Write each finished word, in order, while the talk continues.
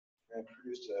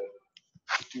produced a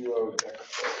duo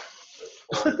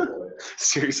decaphone.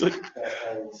 Seriously? That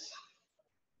has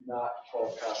not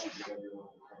 12 copies of every one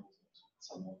of the chromosomes.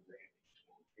 Some of them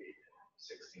 8,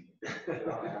 16. They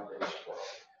don't have age 12.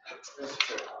 That's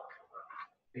fair.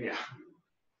 Yeah.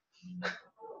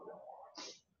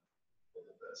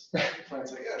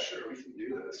 Client's like, yeah, sure, we can do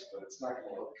this, but it's not going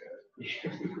to look good.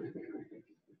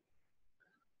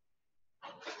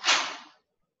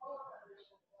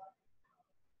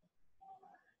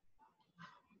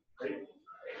 Great.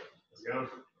 Let's go.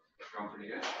 Going pretty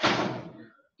good.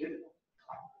 Good.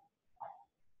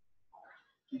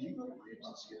 Did you go to Reeves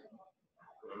this year?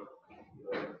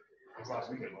 It was last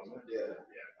weekend, wasn't it? Yeah.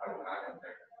 I went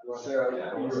there. You went there?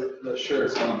 Yeah. The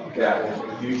shirts.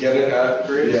 Yeah. You get it at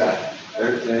Reeves? Yeah.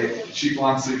 They're cheap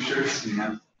long sleeve shirts, you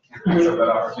know. So that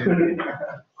opportunity.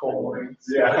 Cold mornings.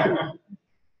 Yeah.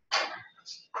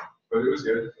 But it was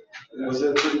good. Was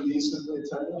it pretty decently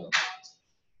attended?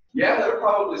 Yeah, there were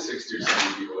probably 60 or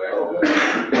 70 people there. Oh,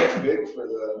 that's big for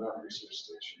the Mountain Research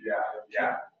Station.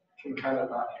 Yeah. Can kind of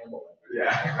not handle it.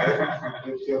 Yeah.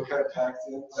 They feel kind of packed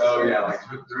in. Oh yeah, like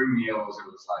during meals, it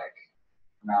was like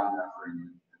not enough room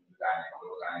in the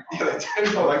little dining hall. Yeah, the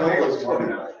dining hall Luckily it was was warm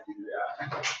warm enough.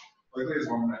 Yeah. Luckily it was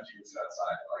warm enough to sit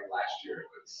outside. Like last year, it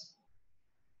was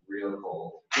real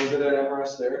cold. Was it at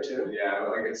MRS there too? Yeah,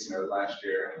 like it snowed last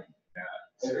year. And, yeah,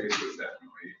 space was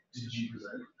definitely. Did you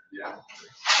present? Yeah.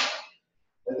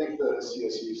 I think the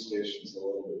CSU station's a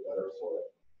little bit better for it.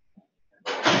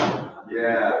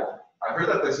 Yeah. I've heard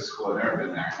that place is cool. I've never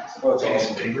been there. Oh, it's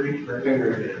awesome. Fingering.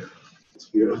 It's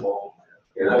beautiful.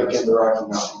 Yeah. Like in the Rocky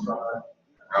Mountain front.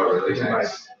 Oh, really? Did my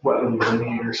Nice. wetland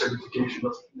delineator certification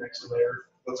up next to there.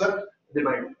 What's that? Did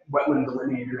my wetland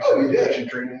delineator Oh, you did? certification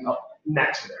training up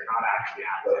next to there, not actually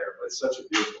out there. But it's such a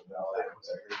beautiful valley.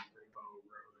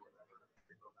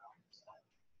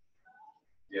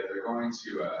 Yeah, they're going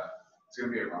to. It's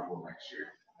gonna be a rumble next year.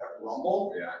 At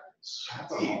Rumble? Yeah.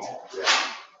 Sweet. Yeah.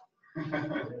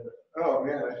 Oh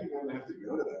man, I think I'm gonna have to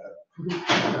go to that.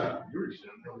 You were just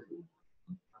down there.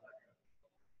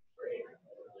 Great.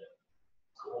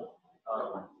 Cool.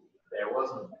 There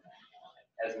wasn't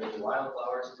as many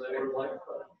wildflowers as I would have liked,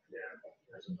 but yeah,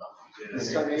 there's enough.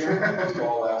 This time of year, it's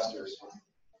all asters.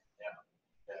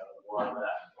 Yeah, a lot of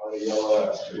that. A lot of yellow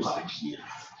asters.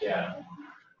 Yeah,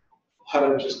 A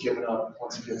lot of just giving up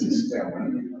once it gets to stem.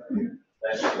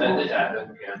 that did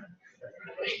happen, yeah.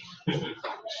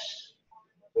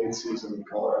 Late season in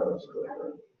Colorado is really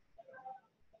good.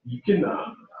 You can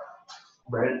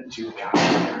rent 2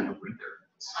 cabins during the winter.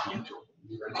 It's beautiful.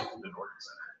 You rent it from the Nordic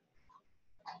Center.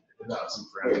 Without some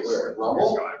friends. Wait, where?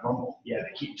 Rumble? Rumble. Yeah,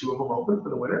 they keep 2 of them open for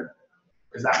the winter.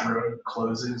 Because that road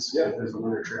closes. Yeah. There's the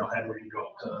winter trailhead where you go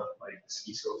up to like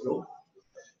Ski Schofield.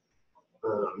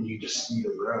 You just ski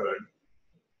the road.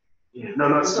 Yeah,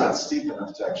 no, It's not steep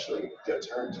enough to actually get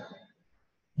turned.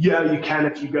 Yeah, you can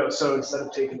if you go. So instead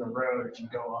of taking the road, if you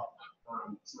go up,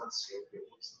 it's not Schofield,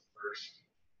 what's the first?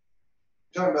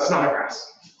 Talking about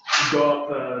Snodgrass. You go up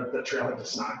the trailhead to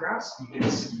Snodgrass, you can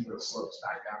ski those slopes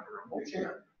back down to Rumble. You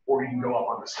can. Or you can go up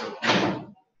on the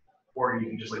Schofield. Or you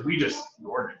can just we just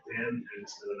ignored it, man, and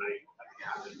spend the night at the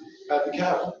cabin. At the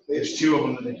cabin. There's 2 of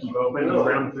them that they keep open. You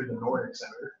run them through the Nordic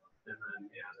Center, and then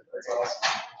That's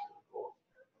awesome. Cool.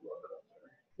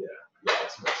 Yeah,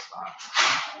 it's a nice spot.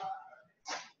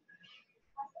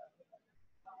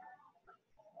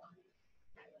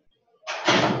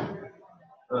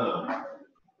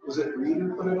 Was it Reed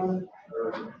who put it on?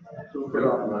 Or who put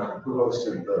on? Who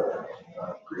hosted the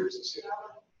groups this year?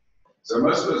 So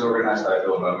most of it was organized by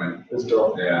Bill Bowman. It was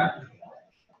Bill. Yeah.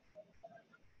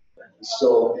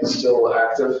 He's still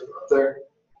active up there.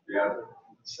 Yeah.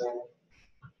 Same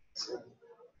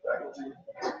faculty.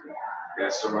 Yeah,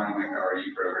 still running like the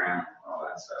RE program, all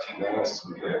that stuff. That has to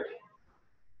be good.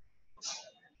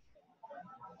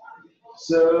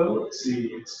 So let's see,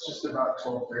 it's just about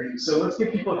 12:30. So let's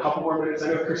give people a couple more minutes. I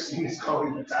know Christine is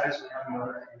calling you guys. We have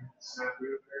another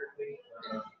snafu apparently.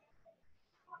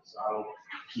 So I'll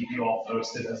keep you all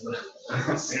posted as the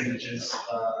sandwiches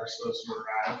are supposed to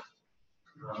arrive.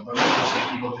 But we'll just give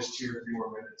people just 2 or 3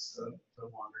 more minutes to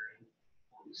wander in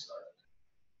before we start.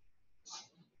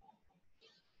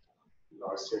 I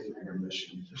was taking an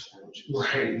intermission for sandwiches.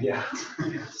 Right, yeah.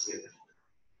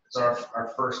 So our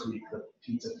first week, the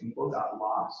pizza people got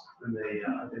lost, and they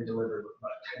delivered with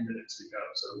about 10 minutes to go.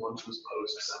 So lunch was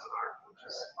post seminar, which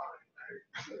is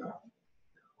fine.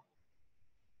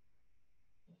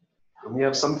 And we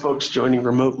have some folks joining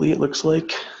remotely, it looks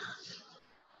like.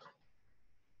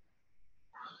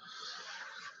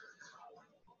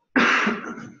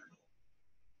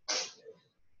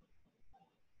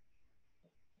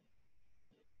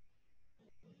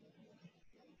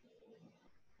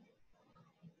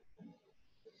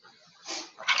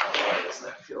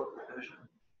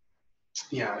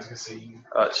 Yeah, I was gonna say.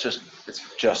 It's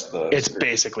just the. It's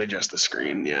basically just the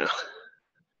screen, yeah.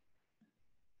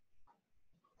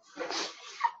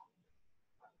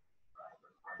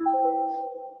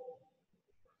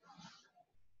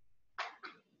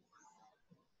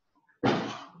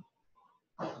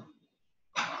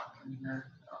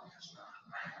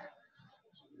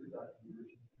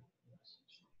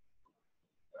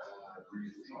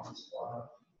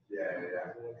 Yeah.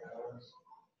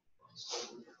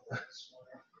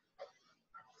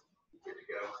 Good to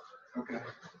go. Okay.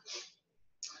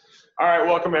 All right,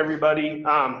 welcome everybody.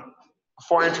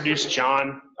 Before I introduce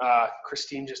John,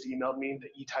 Christine just emailed me that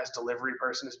Itai's delivery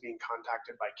person is being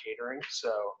contacted by catering,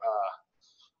 so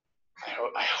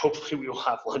hopefully we will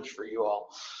have lunch for you all.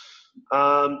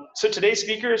 So today's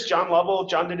speaker is John Lovell.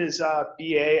 John did his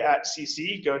BA at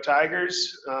CC, Go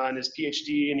Tigers, and his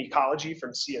PhD in ecology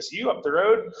from CSU up the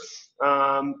road.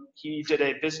 He did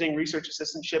a visiting research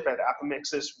assistantship at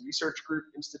Apomixis Research Group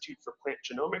Institute for Plant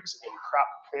Genomics and Crop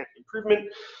Plant Improvement,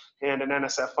 and an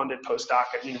NSF-funded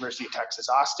postdoc at the University of Texas,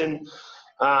 Austin.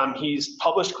 He's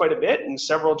published quite a bit in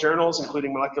several journals,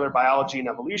 including Molecular Biology and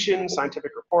Evolution,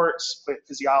 Scientific Reports, Plant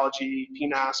Physiology,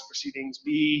 PNAS, Proceedings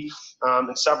B,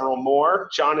 and several more.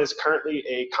 John is currently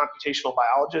a computational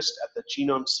biologist at the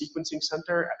Genome Sequencing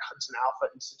Center at HudsonAlpha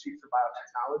Institute for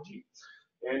Biotechnology.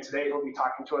 And today he'll be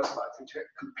talking to us about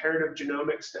comparative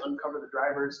genomics to uncover the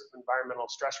drivers of environmental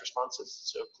stress responses.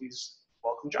 So please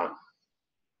welcome John.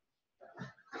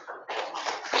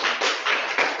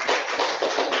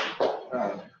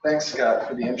 Thanks, Scott,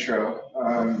 for the intro.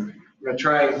 I'm going to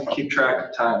try and keep track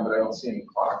of time, but I don't see any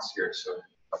clocks here. So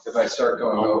if I start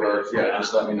going over, yeah,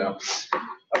 just let me know.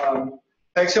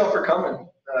 Thanks, y'all, for coming.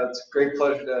 It's a great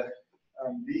pleasure to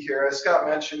be here. As Scott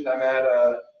mentioned, I'm at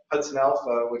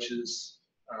HudsonAlpha, which is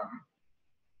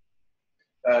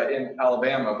in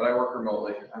Alabama, but I work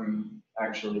remotely. I'm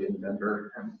actually in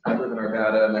Denver, and I live in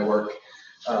Arvada, and I work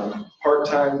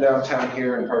part-time downtown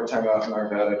here and part-time out in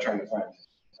Arvada, trying to find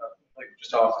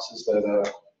just offices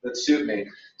that suit me.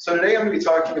 So today I'm going to be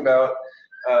talking about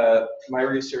my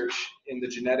research in the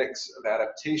genetics of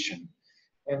adaptation,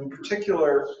 and in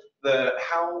particular,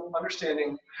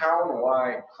 understanding how and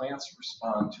why plants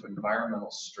respond to environmental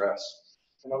stress.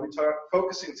 And I'll be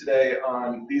focusing today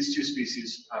on these two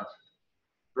species.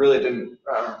 Really didn't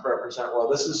represent well.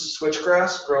 This is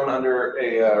switchgrass grown under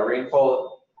a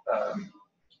rainfall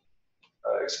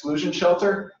exclusion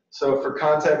shelter. So for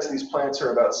context, these plants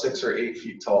are about 6 or 8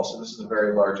 feet tall, so this is a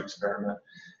very large experiment.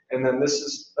 And then this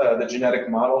is the genetic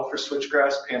model for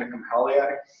switchgrass, Panicum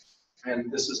hallei,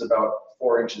 and this is about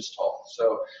 4 inches tall.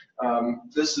 So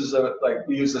this is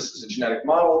we use this as a genetic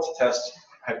model to test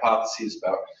hypotheses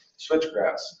about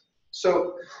switchgrass.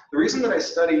 So the reason that I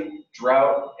study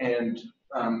drought and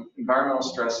environmental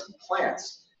stress in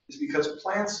plants is because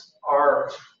plants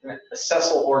are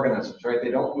sessile organisms, right?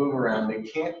 They don't move around, they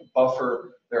can't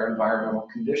buffer their environmental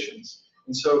conditions.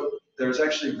 And so there's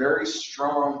actually very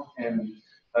strong and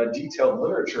detailed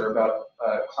literature about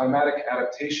climatic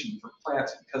adaptation for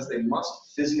plants because they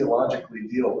must physiologically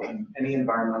deal with any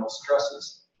environmental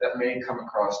stresses that may come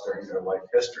across during their life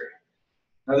history.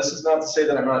 Now, this is not to say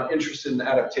that I'm not interested in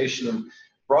adaptation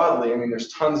broadly. I mean,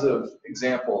 there's tons of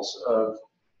examples of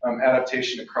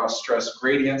adaptation across stress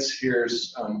gradients.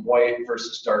 Here's white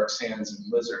versus dark sands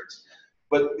and lizards.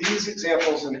 But these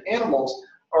examples in animals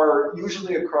are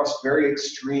usually across very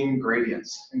extreme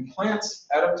gradients. In plants,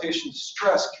 adaptation to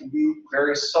stress can be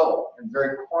very subtle and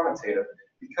very quantitative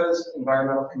because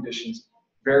environmental conditions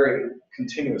vary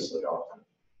continuously often.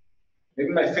 Maybe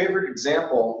my favorite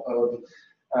example of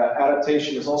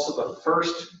adaptation is also the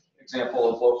first example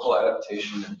of local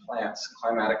adaptation in plants,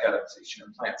 climatic adaptation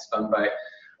in plants, done by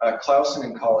Clausen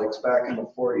and colleagues back in the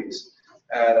 40s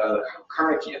at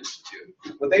Carnegie Institute.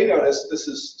 What they noticed, this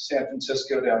is San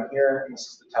Francisco down here, and this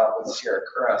is the top of the Sierra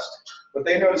Crest. What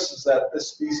they noticed is that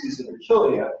this species of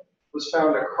Achillea was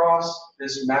found across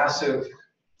this massive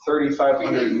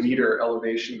 3,500 meter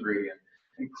elevation gradient.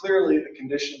 And clearly the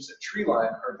conditions at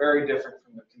treeline are very different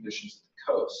from the conditions at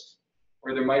the coast,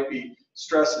 where there might be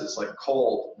stresses like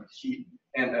cold, heat,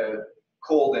 and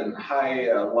cold and high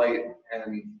light,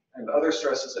 and other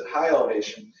stresses at high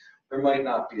elevation there might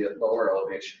not be at lower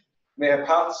elevation. And they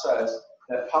hypothesized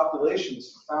that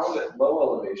populations found at low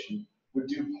elevation would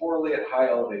do poorly at high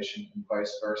elevation and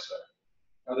vice versa.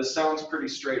 Now this sounds pretty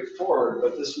straightforward,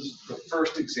 but this was the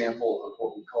first example of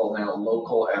what we call now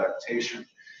local adaptation,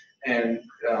 and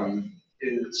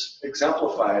is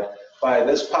exemplified by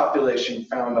this population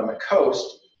found on the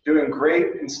coast doing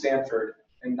great in Stanford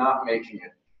and not making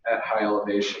it at high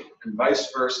elevation, and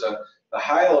vice versa. The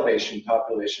high elevation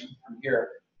population from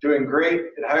here doing great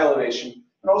at high elevation,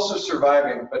 and also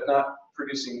surviving, but not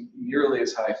producing nearly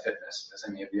as high fitness as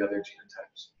any of the other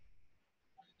genotypes.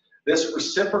 This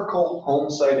reciprocal home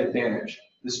site advantage,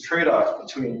 this trade-off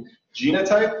between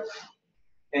genotype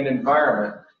and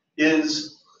environment,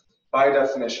 is by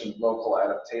definition local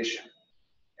adaptation,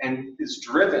 and is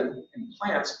driven in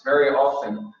plants very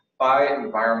often by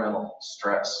environmental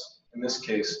stress, in this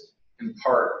case, in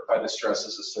part by the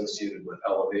stresses associated with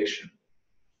elevation.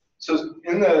 So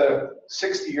in the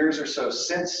 60 years or so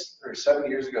since, or 70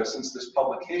 years ago since this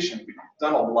publication, we've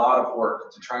done a lot of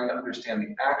work to trying to understand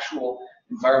the actual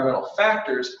environmental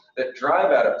factors that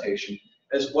drive adaptation,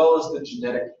 as well as the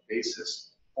genetic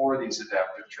basis for these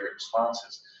adaptive trait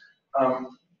responses.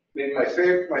 Maybe my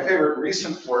favorite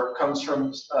recent work comes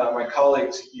from my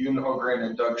colleagues Yoon Ogren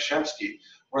and Doug Shemsky,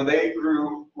 where they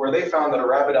found that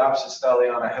Arabidopsis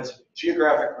thaliana has a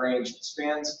geographic range that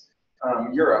spans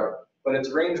Europe, but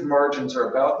its range margins are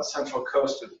about the central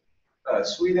coast of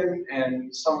Sweden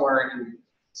and somewhere in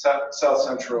south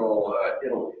central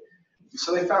Italy.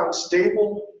 So they found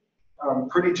stable,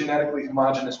 pretty genetically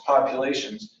homogeneous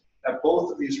populations at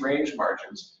both of these range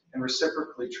margins and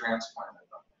reciprocally transplanted them.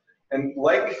 And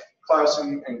like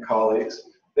Clausen and colleagues,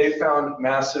 they found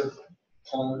massive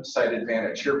home site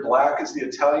advantage. Here, black is the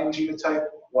Italian genotype,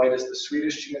 white is the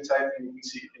Swedish genotype, and you can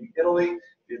see in Italy,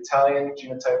 the Italian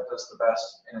genotype does the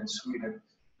best, and in Sweden,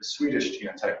 the Swedish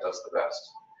genotype does the best.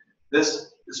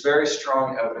 This is very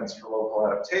strong evidence for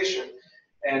local adaptation.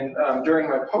 And during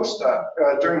my postdoc,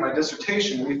 during my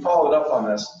dissertation, we followed up on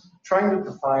this, trying to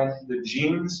define the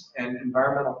genes and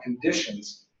environmental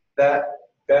conditions that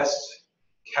best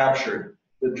captured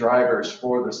the drivers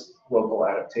for this local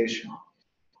adaptation.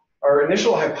 Our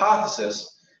initial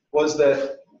hypothesis was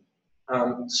that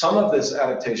some of this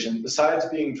adaptation, besides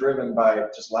being driven by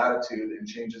just latitude and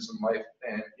changes in life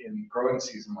and in growing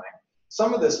season length,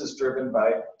 some of this is driven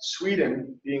by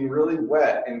Sweden being really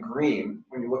wet and green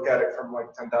when you look at it from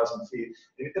like 10,000 feet,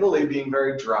 and Italy being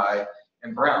very dry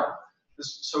and brown.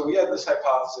 So we had this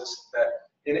hypothesis that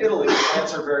in Italy,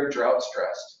 plants are very drought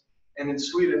stressed, and in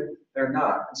Sweden, they're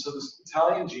not. And so the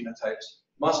Italian genotypes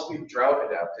must be drought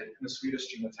adapted, and the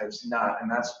Swedish genotypes not, and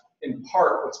that's in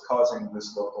part what's causing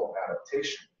this local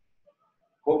adaptation.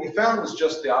 What we found was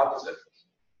just the opposite.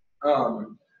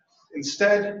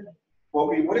 Instead, what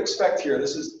we would expect here,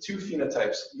 this is two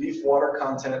phenotypes, leaf water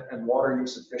content and water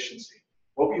use efficiency.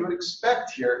 What we would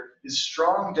expect here is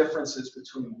strong differences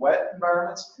between wet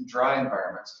environments and dry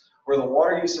environments, where the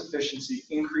water use efficiency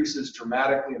increases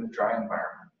dramatically in the dry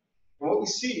environment. And what we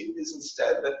see is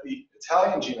instead that the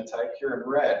Italian genotype here in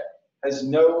red has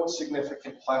no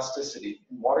significant plasticity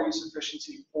in water use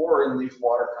efficiency or in leaf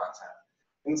water content.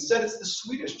 Instead, it's the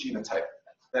Swedish genotype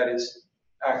that is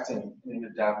acting in an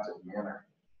adaptive manner.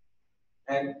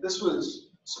 And this was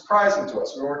surprising to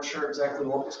us. We weren't sure exactly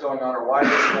what was going on or why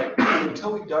this might be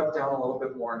until we dug down a little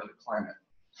bit more into the climate.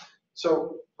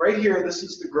 So right here, this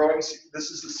is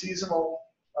the seasonal,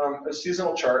 a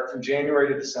seasonal chart from January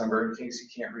to December in case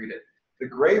you can't read it. The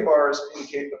gray bars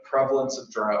indicate the prevalence of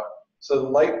drought. So the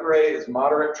light gray is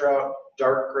moderate drought,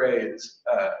 dark gray is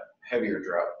heavier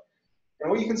drought. And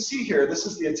what you can see here, this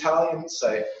is the Italian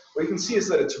site. What you can see is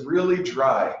that it's really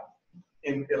dry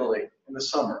in Italy in the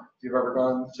summer. If you've ever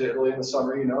gone to Italy in the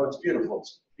summer, you know it's beautiful,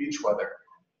 it's beach weather.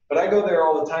 But I go there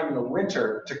all the time in the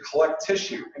winter to collect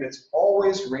tissue, and it's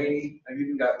always rainy. I've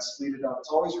even gotten sleeted on. It's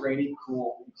always rainy,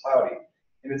 cool, and cloudy.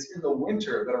 And it's in the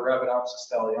winter that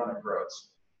Arabidopsis thaliana grows.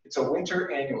 It's a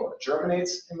winter annual. It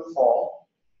germinates in the fall,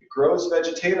 it grows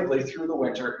vegetatively through the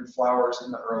winter, and flowers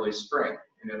in the early spring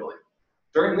in Italy.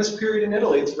 During this period in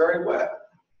Italy, it's very wet.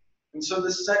 And so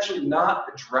this is actually not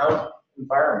a drought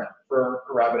environment for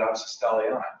Arabidopsis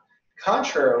thaliana.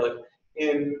 Contrarily,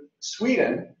 in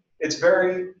Sweden, it's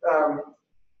very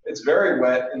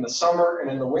wet in the summer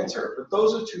and in the winter, but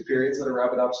those are two periods that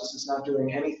Arabidopsis is not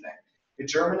doing anything. It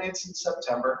germinates in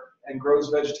September and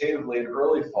grows vegetatively in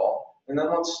early fall, and then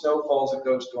once snow falls, it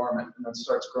goes dormant and then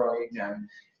starts growing again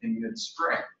in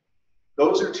mid-spring.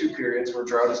 Those are two periods where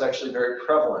drought is actually very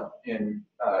prevalent in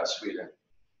Sweden.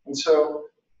 And so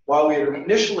while we had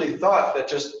initially thought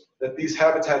that these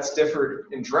habitats differed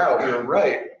in drought, we were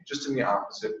right, just in the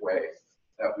opposite way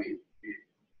that we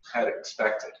had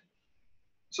expected.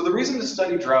 So the reason to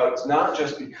study drought is not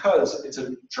just because it's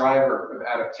a driver of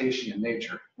adaptation in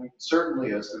nature. It certainly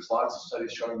is. There's lots of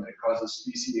studies showing that it causes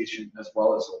speciation as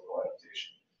well as local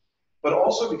adaptation. But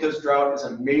also because drought is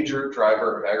a major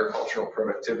driver of agricultural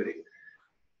productivity.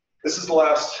 This is the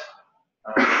last,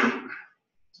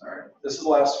 this is the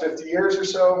last 50 years or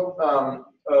so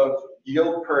of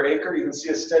yield per acre, you can see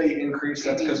a steady increase.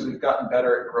 That's because we've gotten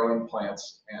better at growing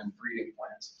plants and breeding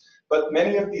plants. But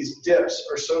many of these dips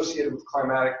are associated with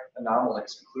climatic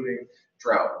anomalies, including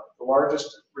drought. The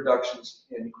largest reductions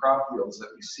in crop yields that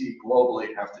we see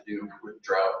globally have to do with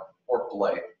drought or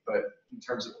blight. But in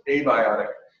terms of abiotic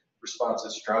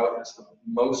responses, drought is the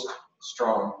most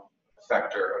strong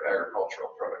factor of agricultural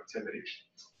productivity.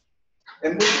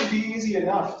 And this would be easy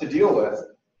enough to deal with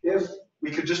if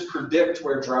we could just predict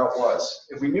where drought was.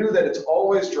 If we knew that it's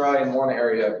always dry in one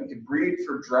area, we could breed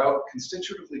for drought,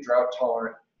 constitutively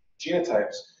drought-tolerant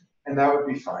genotypes, and that would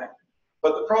be fine.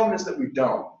 But the problem is that we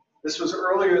don't. This was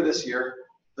earlier this year.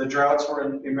 The droughts were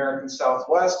in the American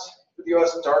Southwest. For the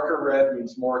US, darker red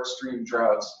means more extreme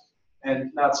droughts.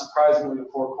 And not surprisingly, the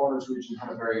Four Corners region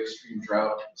had a very extreme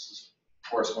drought. This is,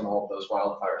 of course, when all of those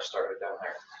wildfires started down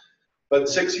there. But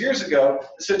 6 years ago,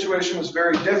 the situation was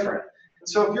very different. And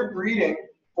so if you're breeding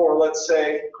for, let's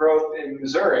say, growth in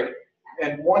Missouri,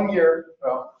 and 1 year,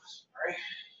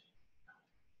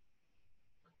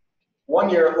 one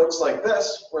year it looks like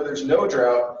this, where there's no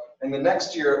drought, and the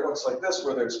next year it looks like this,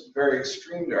 where there's very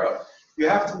extreme drought, you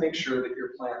have to make sure that your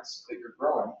plants that you're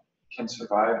growing can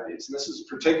survive these. And this is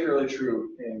particularly true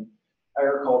in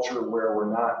agriculture where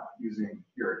we're not using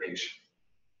irrigation.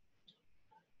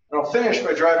 And I'll finish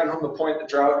by driving home the point that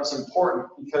drought is important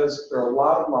because there are a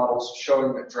lot of models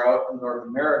showing that drought in North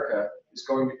America is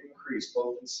going to increase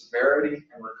both in severity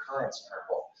and recurrence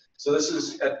interval. So this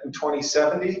is in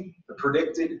 2070, the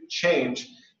predicted change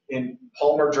in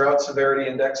Palmer Drought Severity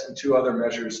Index and 2 other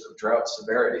measures of drought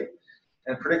severity,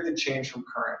 and predicted change from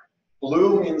current.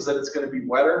 Blue means that it's going to be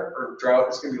wetter, or drought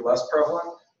is going to be less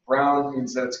prevalent. Brown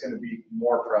means that it's going to be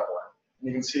more prevalent. And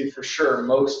you can see for sure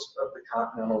most of the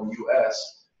continental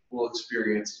US will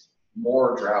experience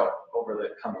more drought over the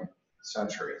coming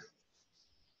century.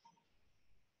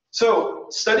 So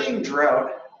studying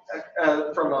drought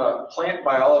from a plant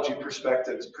biology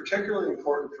perspective is particularly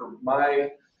important for my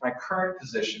current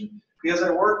position because I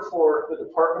work for the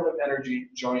Department of Energy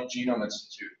Joint Genome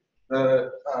Institute. The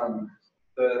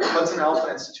HudsonAlpha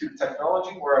Institute of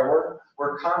Technology, where I work,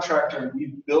 we're a contractor and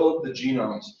we build the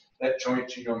genomes that Joint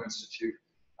Genome Institute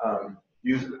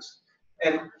uses.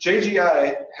 And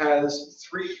JGI has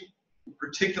 3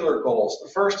 particular goals. The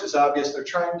first is obvious. They're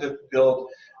trying to build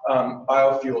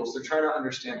biofuels. They're trying to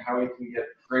understand how we can get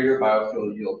greater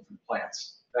biofuel yield from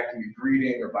plants. That can be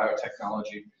breeding or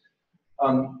biotechnology.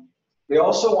 They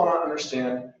also want to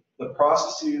understand the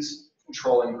processes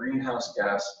controlling greenhouse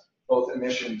gas, both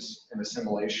emissions and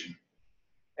assimilation.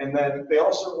 And then they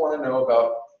also want to know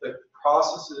about the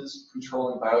processes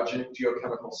controlling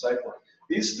biogeochemical cycling.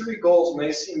 These 3 goals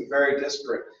may seem very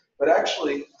disparate, but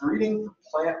actually breeding for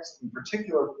plants, in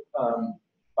particular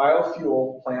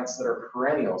biofuel plants that are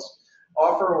perennials,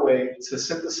 offer a way to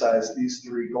synthesize these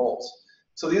 3 goals.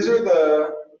 So these are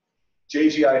the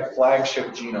JGI flagship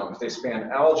genomes. They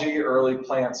span algae, early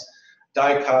plants,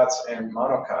 dicots, and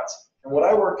monocots. And what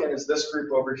I work in is this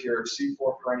group over here of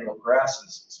C4 perennial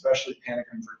grasses, especially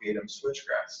Panicum virgatum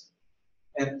switchgrass.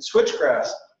 And switchgrass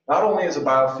not only is a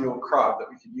biofuel crop that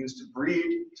we can use to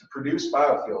breed, to produce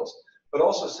biofuels, but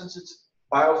also since it's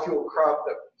a biofuel crop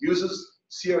that uses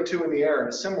CO2 in the air and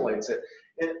assimilates it,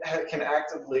 it can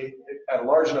actively, at a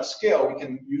large enough scale, we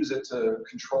can use it to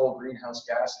control greenhouse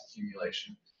gas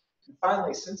accumulation. And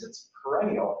finally, since it's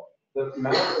perennial, the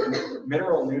amount of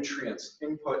mineral nutrients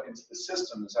input into the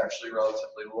system is actually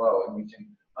relatively low, and we can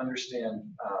understand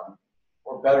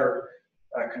or better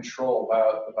control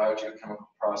the biogeochemical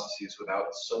processes without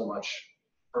so much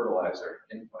fertilizer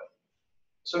input.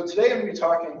 So today I'm going to be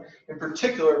talking in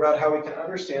particular about how we can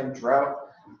understand drought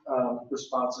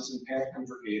responses in Panicum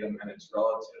virgatum and its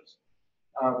relatives.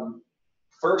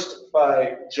 First,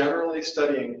 by generally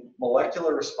studying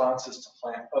molecular responses to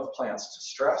plants to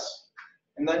stress,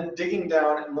 and then digging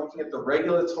down and looking at the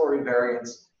regulatory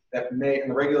variants that and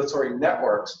the regulatory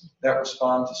networks that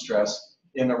respond to stress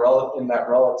in that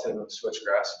relative of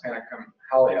switchgrass, Panicum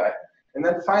hallei. And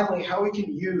then finally, how we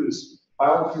can use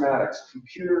bioinformatics,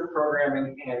 computer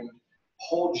programming, and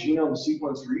whole genome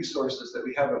sequence resources that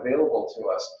we have available to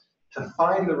us to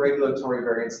find the regulatory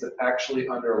variants that actually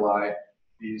underlie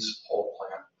these whole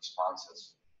plant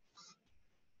responses.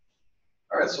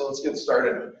 All right, so let's get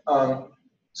started.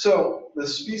 So the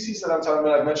species that I'm talking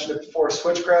about, I've mentioned it before,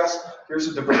 switchgrass. Here's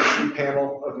a diversity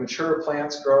panel of mature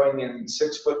plants growing in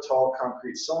 6-foot-tall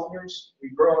concrete cylinders. We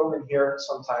grow them in here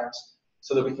sometimes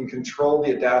so that we can control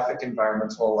the edaphic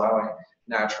environments while allowing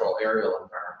natural aerial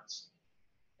environments.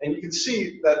 And you can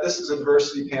see that this is a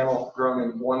diversity panel grown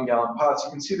in 1-gallon pots.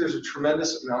 You can see there's a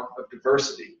tremendous amount of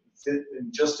diversity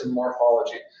just in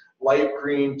morphology. Light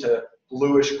green to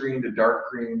bluish green to dark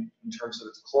green in terms of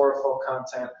its chlorophyll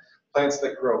content, plants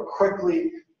that grow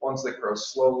quickly, ones that grow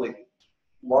slowly,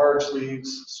 large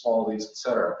leaves, small leaves,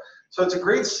 etc. So it's a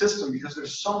great system because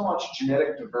there's so much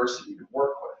genetic diversity to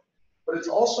work with. But it's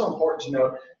also important to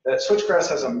note that switchgrass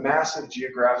has a massive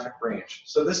geographic range.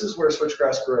 So this is where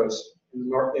switchgrass grows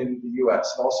in the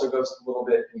US. It also goes a little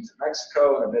bit into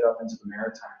Mexico and a bit up into the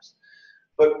Maritimes.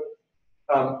 But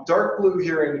dark blue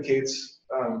here indicates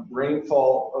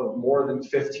rainfall of more than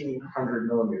 1,500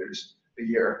 millimeters a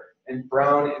year, and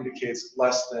brown indicates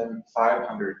less than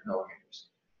 500 millimeters.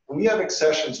 And we have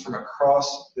accessions from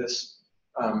across this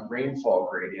rainfall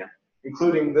gradient,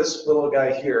 including this little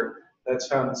guy here that's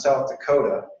found in South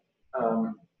Dakota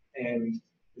and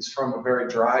is from a very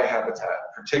dry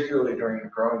habitat, particularly during the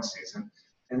growing season.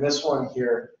 And this one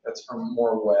here that's from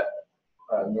more wet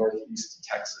northeast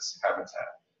Texas habitat.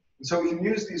 And so we can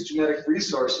use these genetic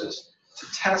resources to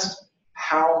test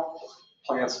how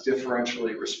plants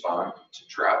differentially respond to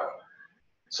drought.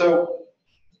 So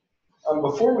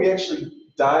before we actually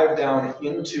dive down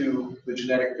into the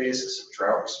genetic basis of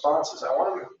drought responses, I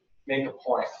want to make a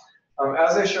point.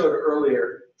 As I showed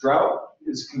earlier, drought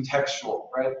is contextual,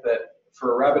 right? That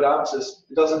for Arabidopsis,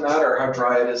 it doesn't matter how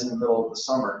dry it is in the middle of the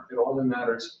summer. It only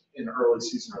matters in early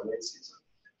season or late season.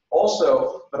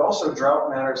 Also drought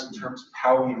matters in terms of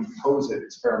how we impose it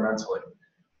experimentally.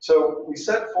 So we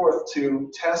set forth to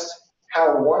test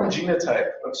how one genotype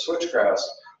of switchgrass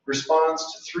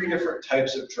responds to 3 different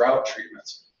types of drought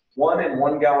treatments. One in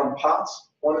 1-gallon pots,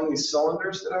 one in these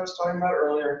cylinders that I was talking about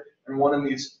earlier, and one in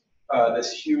these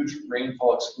this huge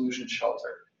rainfall exclusion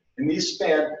shelter. And these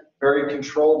span very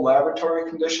controlled laboratory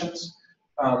conditions,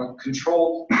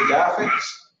 controlled edaphic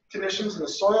conditions in the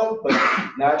soil, but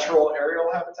natural aerial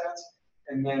habitats,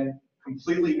 and then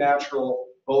completely natural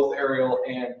both aerial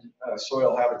and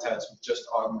soil habitats with just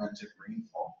augmented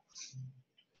rainfall.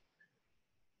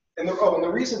 And the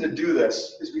reason to do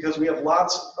this is because we have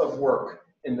lots of work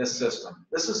in this system.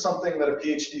 This is something that a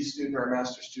PhD student or a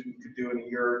master's student could do in a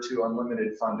year or 2 on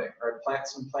limited funding, right? Plant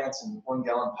some plants in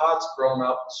 1-gallon pots, grow them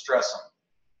out, stress them.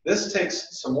 This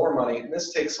takes some more money, and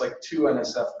this takes like 2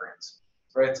 NSF grants,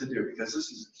 right, to do, because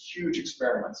this is huge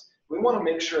experiments. We want to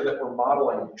make sure that we're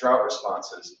modeling drought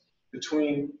responses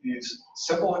between these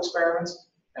simple experiments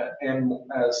and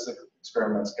as the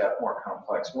experiments get more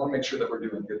complex. We want to make sure that we're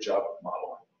doing a good job of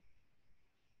modeling.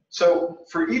 So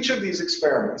for each of these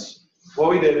experiments,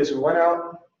 what we did is we went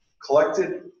out,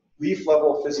 collected leaf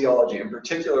level physiology, in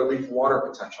particular leaf water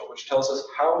potential, which tells us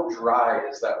how dry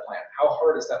is that plant, how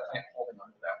hard is that plant holding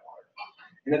onto that water.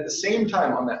 And at the same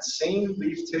time, on that same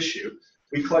leaf tissue,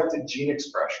 we collected gene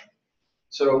expression.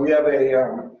 So we have a,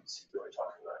 let's see, what are we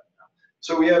talking about now?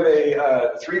 So we have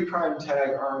a 3'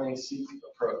 tag RNA-seq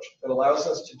approach that allows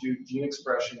us to do gene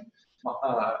expression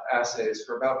assays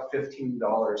for about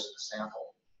 $15 a sample.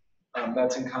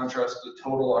 That's in contrast to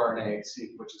total RNA-seq,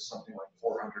 which is something like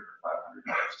 $400 or $500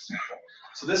 a sample.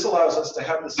 So this allows us to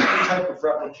have the same type of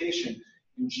replication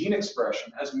in gene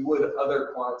expression as we would other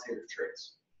quantitative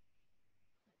traits.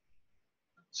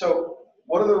 So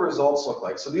what do the results look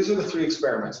like? So these are the 3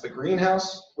 experiments. The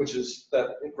greenhouse, which is that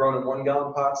grown in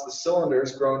 1-gallon pots, the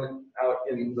cylinders grown out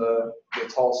in the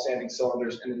tall standing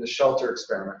cylinders, and in the shelter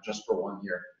experiment just for 1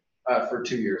 year, for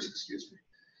 2 years, excuse me.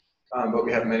 But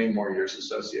we have many more years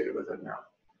associated with it now.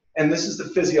 And this is the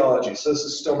physiology. So this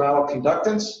is stomatal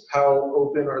conductance, how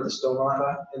open are the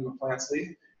stomata in the plant's leaf,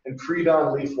 and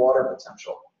pre-dawn leaf water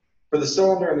potential. For the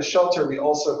cylinder and the shelter, we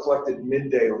also collected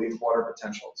midday leaf water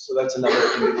potential. So that's another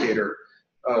indicator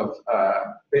of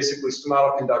basically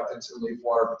stomatal conductance and leaf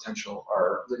water potential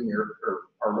are linear or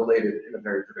are related in a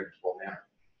very predictable manner.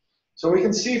 So we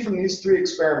can see from these 3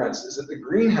 experiments is that the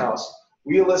greenhouse,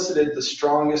 we elicited the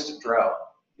strongest drought.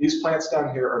 These plants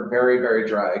down here are very, very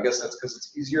dry. I guess that's because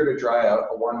it's easier to dry out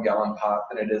a 1-gallon pot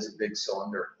than it is a big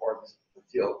cylinder or the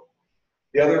field.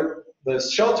 The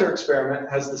shelter experiment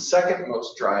has the 2nd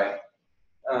most dry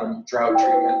drought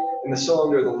treatment, and the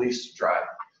cylinder the least dry.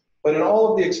 But in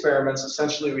all of the experiments,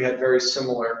 essentially we had very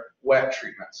similar wet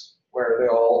treatments, where they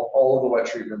all of the wet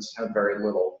treatments had very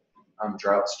little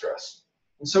drought stress.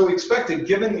 And so we expected,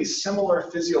 given these similar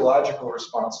physiological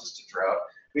responses to drought,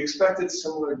 we expected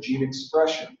similar gene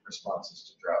expression responses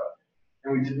to drought,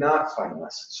 and we did not find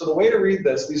this. So the way to read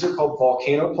this, these are called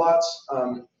volcano plots.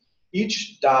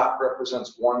 Each dot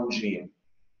represents 1 gene.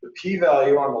 The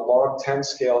p-value on the log 10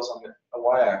 scale is on the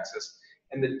y-axis,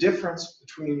 and the difference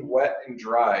between wet and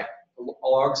dry, the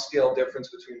log scale difference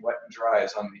between wet and dry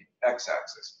is on the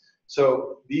x-axis.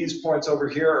 So these points over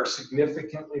here are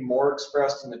significantly more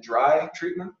expressed in the dry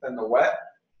treatment than the wet,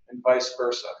 and vice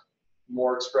versa.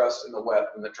 more expressed in the wet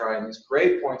than the dry. And these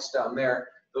gray points down there,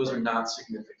 those are not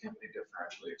significantly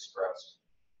differentially expressed.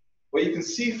 What you can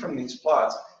see from these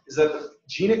plots is that the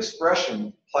gene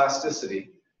expression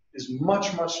plasticity is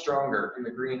much, much stronger in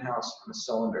the greenhouse and the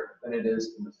cylinder than it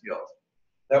is in the field.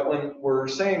 That when we're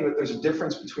saying that there's a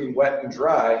difference between wet and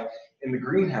dry in the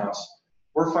greenhouse,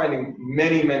 we're finding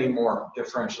many, many more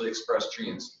differentially expressed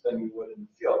genes than we would in the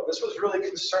field. This was really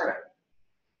concerning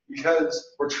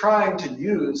because we're trying to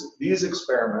use these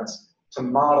experiments to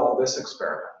model this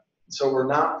experiment. So we're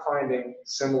not finding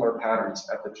similar patterns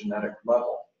at the genetic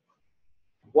level.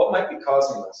 What might be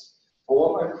causing this?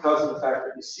 Well, what might be causing the fact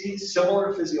that you see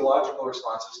similar physiological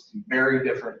responses in very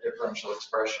different differential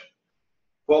expression?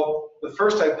 Well, the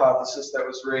first hypothesis that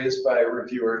was raised by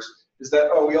reviewers is that,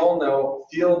 oh, we all know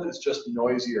field is just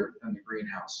noisier than the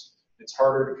greenhouse. It's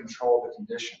harder to control the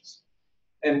conditions.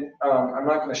 And I'm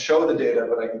not going to show the data,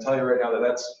 but I can tell you right now that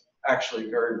that's actually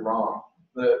very wrong.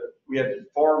 We had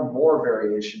far more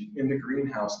variation in the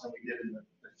greenhouse than we did in the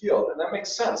field. And that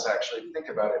makes sense, actually, if you think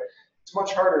about it. It's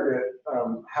much harder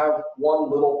to have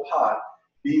one little pot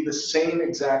be the same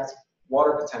exact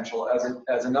water potential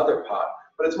as another pot,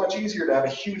 but it's much easier to have a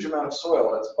huge amount of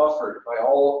soil that's buffered by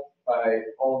all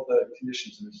of the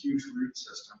conditions in a huge root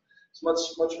system. It's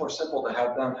much more simple to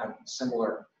have them have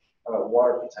similar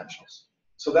water potentials.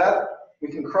 So that we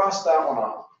can cross that one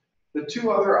off. The two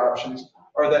other options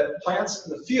are that plants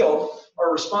in the field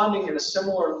are responding in a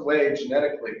similar way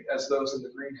genetically as those in the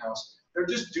greenhouse. They're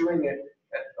just doing it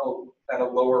at a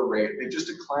lower rate. They've just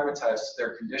acclimatized to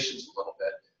their conditions a little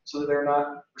bit so that they're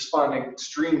not responding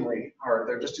extremely hard.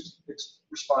 They're just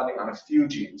responding on a few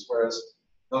genes, whereas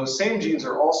those same genes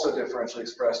are also differentially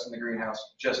expressed in the greenhouse,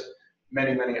 just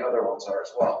many, many other ones are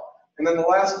as well. And then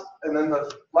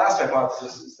the last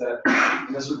hypothesis is that,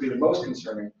 and this would be the most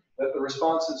concerning, that the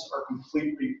responses are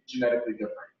completely genetically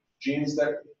different. Genes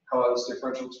that cause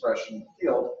differential expression in the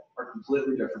field are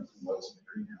completely different from those in the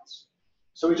greenhouse.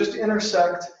 So we just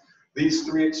intersect these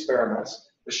three experiments,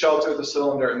 the shelter, the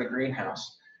cylinder, and the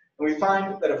greenhouse. And we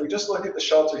find that if we just look at the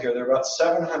shelter here, there are about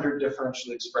 700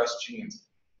 differentially expressed genes,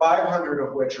 500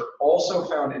 of which are also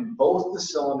found in both the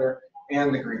cylinder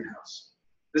and the greenhouse.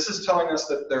 This is telling us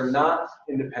that they're not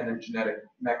independent genetic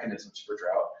mechanisms for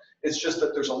drought. It's just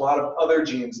that there's a lot of other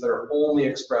genes that are only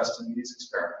expressed in these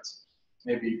experiments,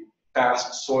 maybe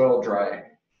fast soil drying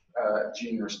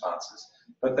gene responses,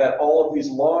 but that all of these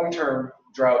long-term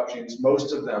drought genes,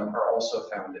 most of them are also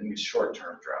found in these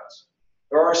short-term droughts.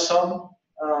 There are some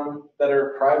that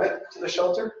are private to the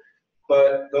shelter,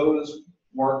 but those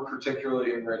weren't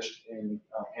particularly enriched in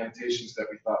annotations that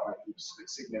we thought might be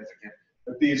significant.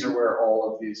 But these are where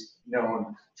all of these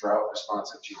known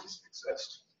drought-responsive genes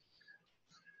exist.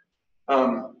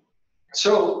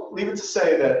 So leave it to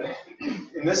say that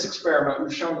in this experiment,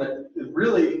 we've shown that it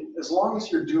really, as long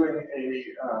as you're doing a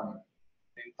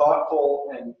thoughtful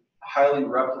and highly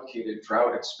replicated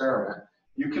drought experiment,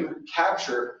 you can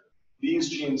capture these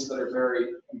genes that are very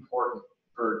important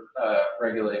for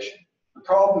regulation. The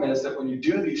problem is that when you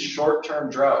do these short-term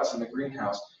droughts in the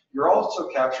greenhouse, you're also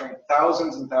capturing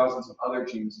thousands and thousands of other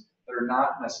genes that are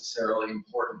not necessarily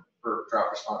important for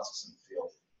drought responses in the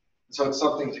field. So it's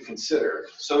something to consider.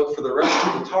 So for the rest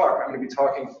of the talk, I'm going to be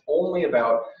talking only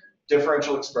about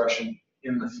differential expression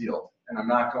in the field, and I'm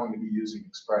not going to be using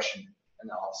expression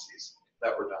analyses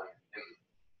that were done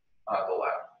in the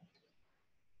lab.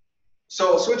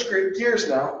 So I'll switch gears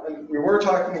now, and we were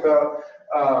talking about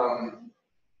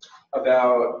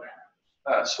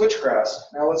switchgrass.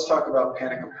 Now let's talk about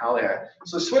Panicum hallii.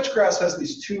 So switchgrass has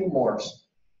these two morphs: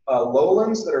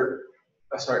 uplands that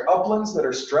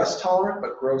are stress tolerant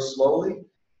but grow slowly,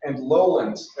 and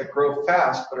lowlands that grow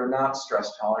fast but are not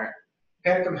stress tolerant.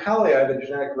 Panicum hallii, the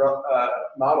genetic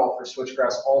model for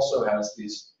switchgrass, also has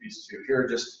these two. Here are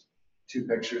just two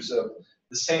pictures of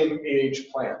the same age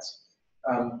plants.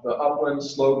 The upland,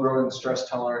 slow-growing,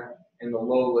 stress-tolerant, and the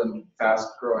lowland,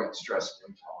 fast-growing,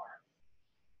 stress-intolerant.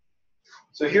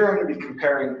 So here I'm going to be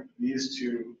comparing these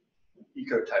two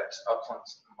ecotypes,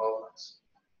 uplands and lowlands.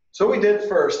 So what we did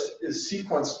first is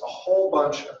sequenced a whole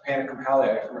bunch of Panicum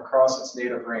hallii from across its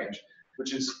native range,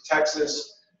 which is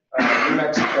Texas, New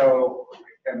Mexico,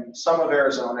 and some of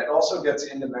Arizona. It also gets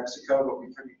into Mexico, but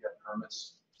we couldn't get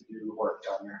permits to do work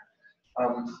down there.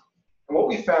 And what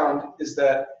we found is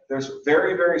that there's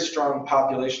very, very strong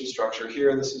population structure.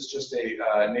 Here, this is just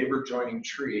a neighbor joining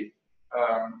tree,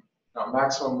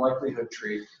 maximum likelihood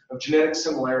tree of genetic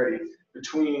similarity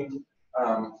between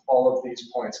all of these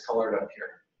points colored up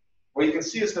here. What you can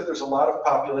see is that there's a lot of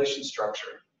population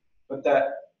structure, but that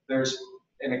there's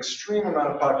an extreme amount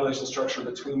of population structure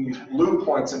between these blue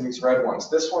points and these red ones.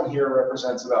 This one here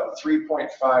represents about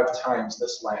 3.5 times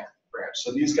this length branch.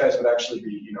 So these guys would actually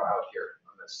be, you know, out here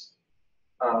on this.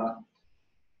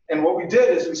 And what we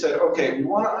did is we said, okay, we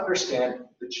want to understand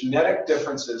the genetic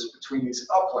differences between these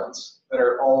uplands that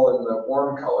are all in the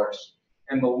warm colors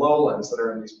and the lowlands that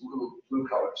are in these blue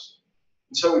colors.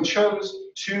 And so we chose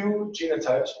two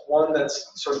genotypes, one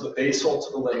that's sort of the basal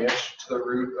to the lineage, to the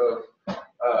root of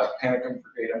Panicum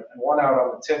frugatum, and one out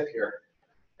on the tip here.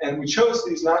 And we chose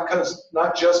these not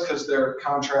just because they're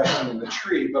contrasting in the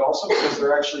tree, but also because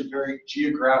they're actually very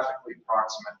geographically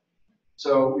proximate.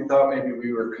 So we thought maybe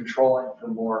we were controlling for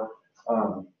more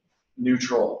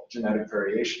neutral genetic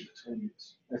variation between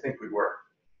these. I think we were.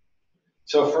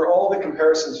 So for all the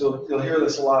comparisons, you'll hear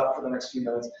this a lot for the next few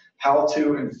minutes.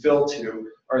 HAL2 and PHIL2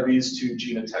 are these two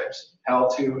genotypes.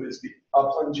 HAL2 is the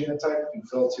upland genotype, and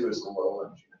PHIL2 is the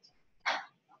lowland genotype.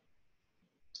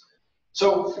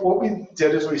 So what we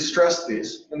did is we stressed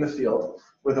these in the field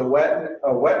with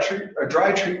a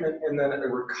dry treatment and then a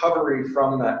recovery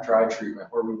from that dry treatment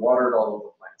where we watered all of the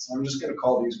plants. And I'm just going to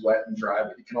call these wet and dry,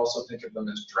 but you can also think of them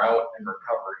as drought and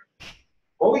recovery.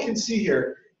 What we can see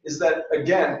here is that,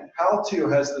 again,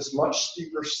 HAL2 has this much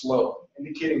steeper slope,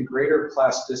 indicating greater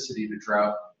plasticity to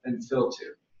drought than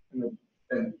PHIL2,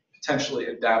 and potentially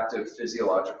adaptive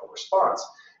physiological response.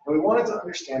 And we wanted to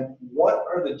understand what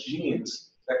are the genes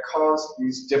that cause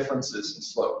these differences in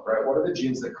slope, right? What are the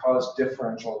genes that cause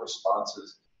differential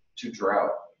responses to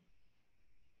drought?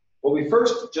 Well, we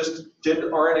first just did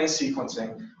RNA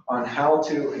sequencing on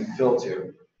HAL2 and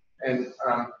PHIL2,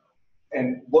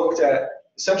 and looked at,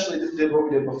 essentially did what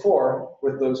we did before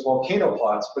with those volcano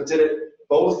plots, but did it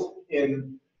both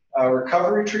in a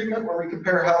recovery treatment where we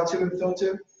compare HAL2 and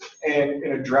PHIL2, and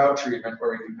in a drought treatment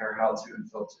where we compare HAL2 and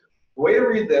PHIL2. The way to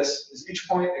read this is each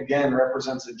point, again,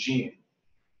 represents a gene,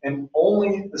 and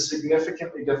only the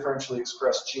significantly differentially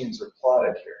expressed genes are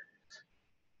plotted here.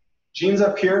 Genes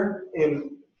up here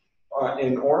in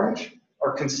orange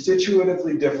are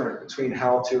constitutively different between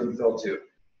HAL2 and PHIL2.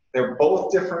 They're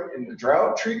both different in the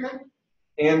drought treatment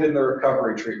and in the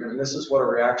recovery treatment, and this is what a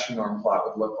reaction norm plot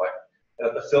would look like.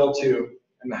 That the PHIL2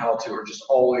 and the HAL2 are just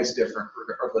always different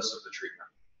regardless of the treatment.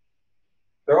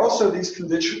 There are also these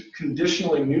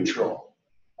conditionally neutral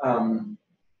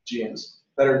genes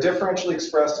that are differentially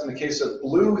expressed in the case of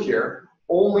blue here,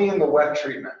 only in the wet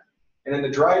treatment. And in the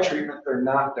dry treatment, they're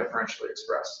not differentially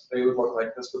expressed. They would look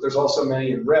like this, but there's also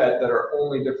many in red that are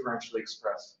only differentially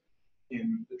expressed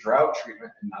in the drought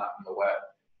treatment and not in the wet.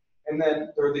 And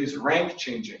then there are these rank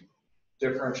changing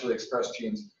differentially expressed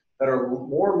genes that are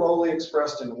more lowly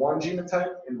expressed in one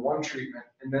genotype in one treatment,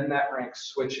 and then that rank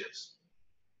switches.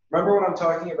 Remember when I'm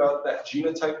talking about that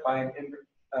genotype by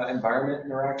environment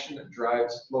interaction that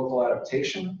drives local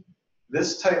adaptation?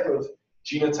 This type of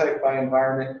genotype by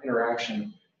environment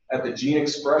interaction at the gene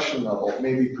expression level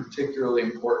may be particularly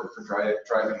important for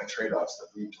driving the trade-offs that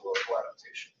lead to local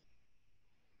adaptation.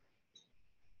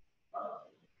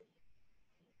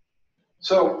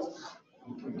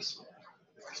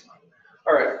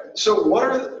 All right, so what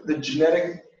are the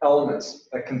genetic elements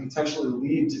that can potentially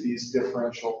lead to these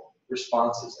differential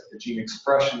responses at the gene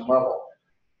expression level?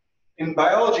 In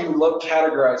biology, we love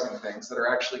categorizing things that are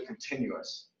actually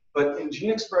continuous. But in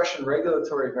gene expression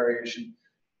regulatory variation,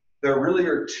 there really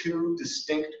are two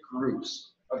distinct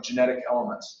groups of genetic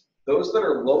elements. Those that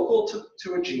are local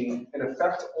to a gene and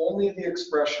affect only the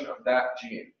expression of that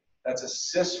gene. That's a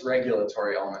cis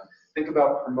regulatory element. Think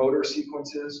about promoter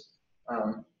sequences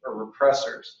or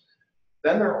repressors.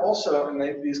 Then there are also,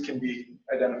 and these can be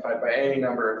identified by any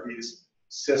number of these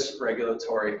cis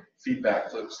regulatory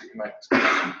feedback loops that you might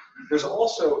expect. There's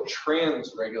also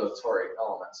trans regulatory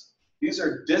elements. These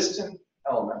are distant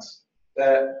elements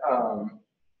that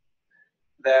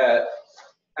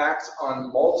act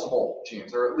on multiple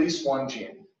genes, or at least one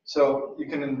gene. So you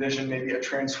can envision maybe a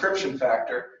transcription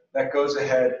factor that goes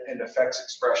ahead and affects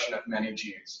expression of many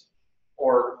genes,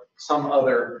 or some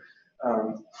other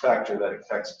factor that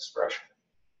affects expression.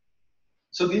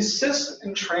 So these cis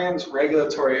and trans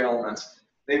regulatory elements,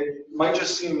 they might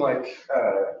just seem like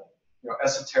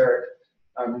esoteric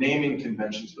naming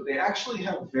conventions, but they actually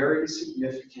have very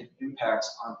significant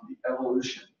impacts on the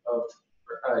evolution of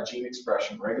gene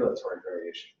expression regulatory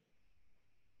variation.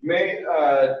 You may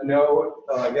know,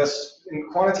 I guess, in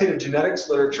quantitative genetics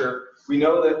literature, we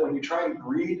know that when you try and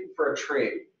breed for a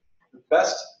trait, the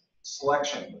best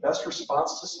selection, the best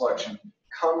response to selection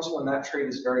comes when that trait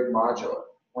is very modular,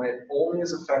 when it only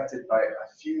is affected by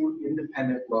a few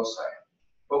independent loci.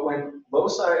 But when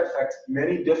loci affect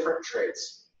many different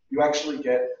traits, you actually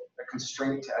get a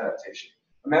constraint to adaptation.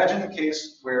 Imagine a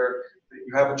case where that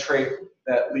you have a trait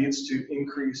that leads to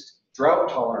increased drought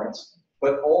tolerance,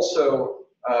 but also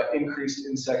increased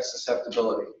insect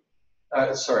susceptibility.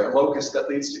 A locus that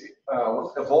leads to,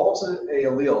 evolves a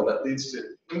allele that leads to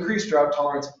increased drought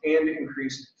tolerance and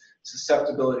increased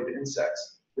susceptibility to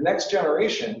insects. The next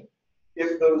generation,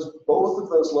 if both of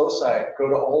those loci go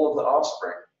to all of the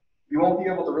offspring, you won't be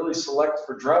able to really select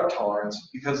for drought tolerance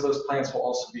because those plants will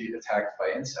also be attacked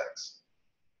by insects.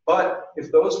 But if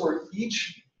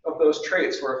each of those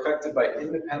traits were affected by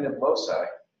independent loci,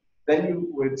 then you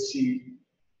would see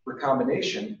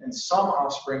recombination, and some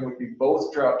offspring would be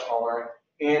both drought tolerant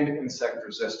and insect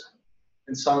resistant.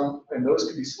 And those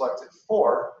could be selected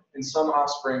for, and some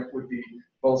offspring would be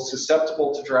both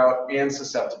susceptible to drought and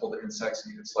susceptible to insects,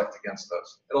 and you could select against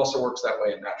those. It also works that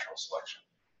way in natural selection.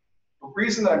 The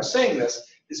reason that I'm saying this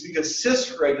is because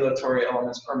cis regulatory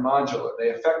elements are modular.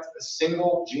 They affect a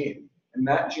single gene, and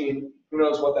that gene, who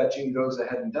knows what that gene goes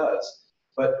ahead and does,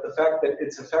 but the fact that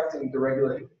it's affecting the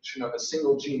regulation of a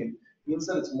single gene means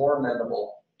that it's more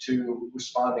amenable to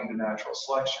responding to natural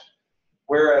selection.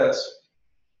 Whereas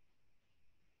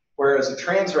a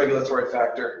trans-regulatory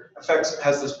factor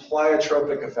has this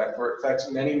pleiotropic effect where it affects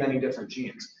many, many different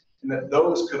genes, and that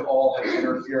those could all have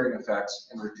interfering effects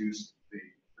and reduce the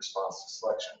response to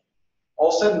selection.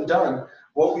 All said and done,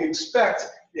 what we expect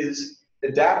is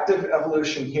adaptive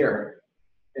evolution here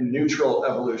and neutral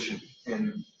evolution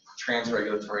in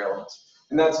trans-regulatory elements.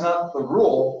 And that's not the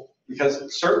rule, because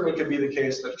it certainly could be the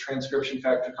case that a transcription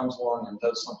factor comes along and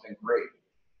does something great.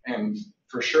 And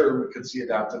for sure, we could see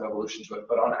adaptive evolution to it.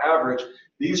 But on average,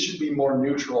 these should be more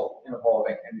neutral in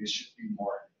evolving, and these should be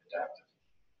more adaptive.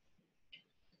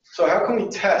 So how can we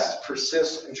test for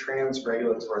cis and trans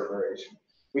regulatory variation?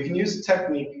 We can use a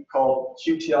technique called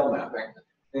QTL mapping.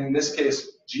 In this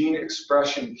case, gene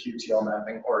expression QTL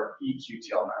mapping, or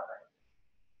eQTL mapping.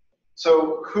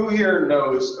 So who here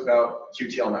knows about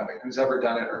QTL mapping? Who's ever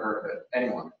done it or heard of it?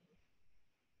 Anyone?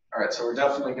 All right, so we're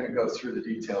definitely going to go through the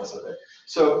details of it.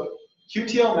 So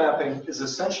QTL mapping is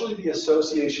essentially the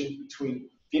association between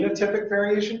phenotypic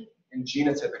variation and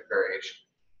genotypic variation.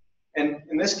 And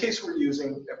in this case, we're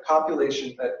using a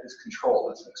population that is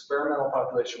controlled. It's an experimental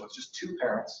population with just 2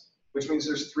 parents, which means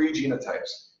there's 3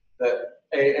 genotypes. The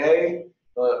AA,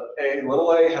 the A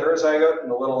little a heterozygote, and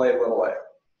the little a.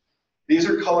 These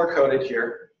are color-coded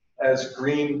here as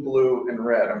green, blue, and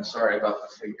red. I'm sorry about the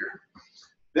figure.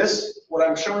 What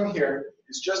I'm showing here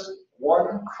is just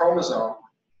one chromosome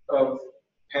of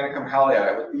Panicum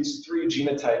hallei with these 3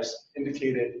 genotypes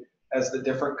indicated as the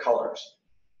different colors.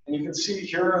 And you can see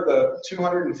here are the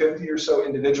 250 or so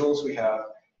individuals we have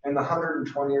and the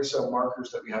 120 or so markers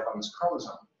that we have on this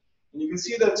chromosome. And you can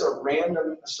see that it's a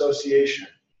random association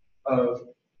of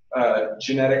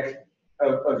genotypes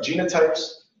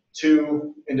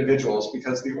to individuals,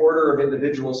 because the order of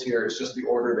individuals here is just the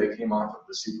order they came off of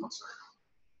the sequencer.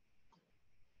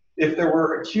 If there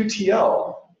were a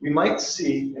QTL, we might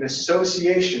see an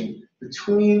association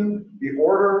between the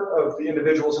order of the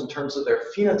individuals in terms of their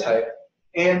phenotype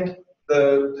and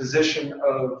the position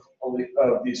of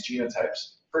these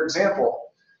genotypes. For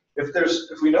example,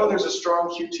 if we know there's a strong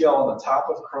QTL on the top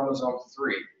of chromosome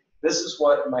 3, this is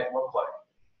what it might look like.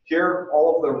 Here,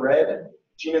 all of the red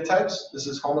genotypes, this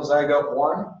is homozygote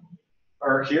 1,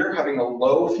 are here having a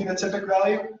low phenotypic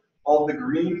value. All of the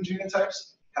green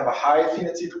genotypes have a high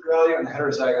phenotypic value, and the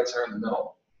heterozygotes are in the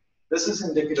middle. This is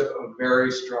indicative of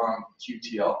very strong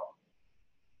QTL.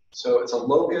 So it's a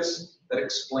locus that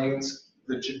explains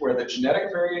where the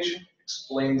genetic variation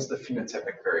explains the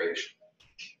phenotypic variation.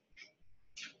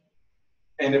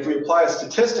 And if we apply a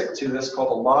statistic to this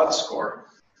called a log score,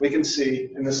 we can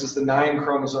see, and this is the 9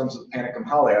 chromosomes of Panicum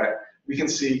hallei, we can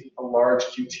see a large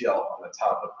QTL on the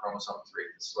top of chromosome 3.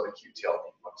 This is what a QTL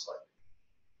looks like.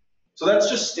 So that's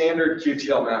just standard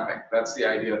QTL mapping. That's the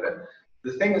idea of it.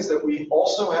 The thing is that we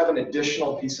also have an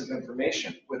additional piece of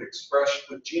information with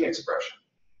gene expression.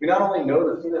 We not only know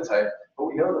the phenotype, but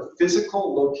we know the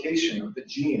physical location of the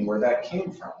gene where that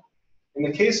came from. In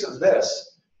the case of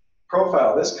this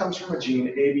profile, this comes from a gene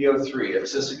ABO3,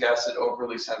 abscisic acid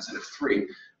overly sensitive 3,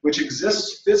 which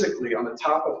exists physically on the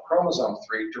top of chromosome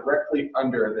 3 directly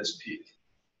under this peak.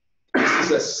 This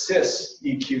is a cis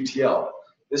eQTL.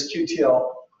 This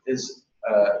QTL is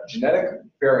a genetic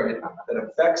variant that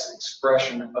affects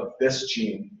expression of this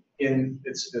gene in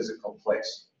its physical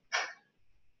place.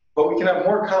 But we can have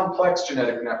more complex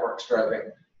genetic networks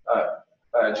driving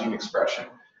gene expression.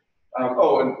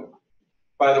 And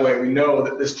by the way, we know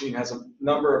that this gene has a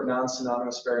number of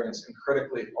non-synonymous variants and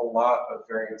critically a lot of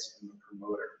variants in the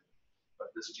promoter of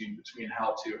this gene between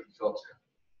HAL2 and FIL2.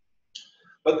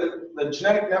 But the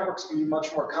genetic networks can be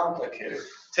much more complicated.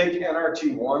 Take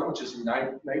NRT1, which is a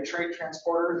nitrate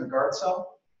transporter in the guard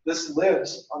cell. This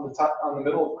lives on the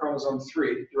middle of chromosome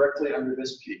 3, directly under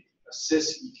this peak, a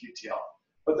cis EQTL.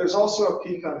 But there's also a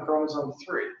peak on chromosome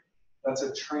 3. That's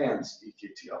a trans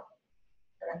EQTL.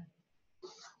 Okay?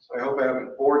 So I hope I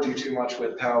haven't bored you too much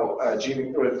with how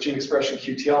gene expression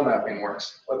QTL mapping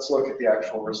works. Let's look at the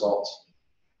actual results.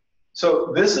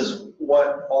 So this is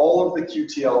what all of the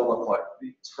QTL look like, the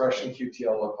expression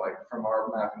QTL look like from our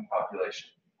mapping population.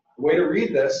 The way to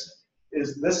read this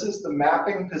is the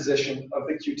mapping position of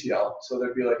the QTL. So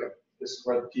there'd be like this is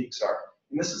where the peaks are.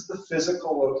 And this is the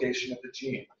physical location of the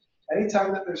gene.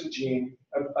 Anytime that there's a gene,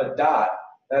 a dot,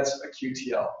 that's a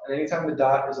QTL. And anytime the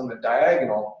dot is on the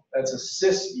diagonal, that's a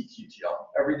cis EQTL.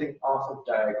 Everything off of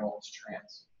diagonal is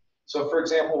trans. So for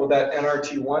example, with that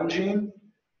NRT1 gene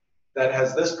that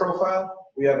has this profile,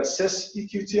 we have a cis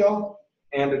EQTL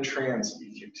and a trans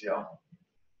EQTL. All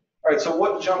right, so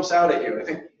what jumps out at you? I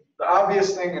think the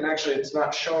obvious thing, and actually it's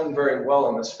not shown very well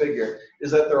in this figure,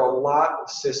 is that there are a lot of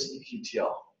cis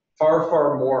EQTL, far,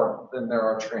 far more than there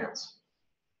are trans.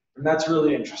 And that's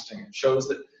really interesting. It shows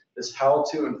that this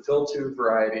HAL2 and FIL2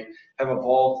 variety have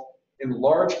evolved in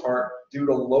large part due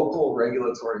to local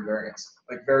regulatory variants,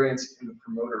 like variants in the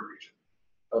promoter region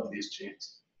of these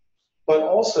genes. But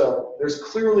also, there's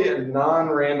clearly a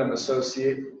non-random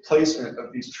placement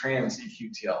of these trans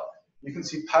EQTL. You can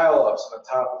see pile-ups on the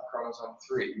top of chromosome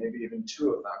 3, maybe even 2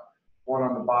 of them, one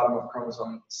on the bottom of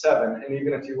chromosome 7, and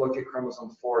even if you look at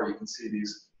chromosome 4, you can see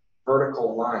these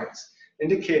vertical lines,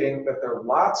 indicating that there are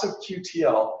lots of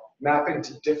QTL mapping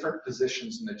to different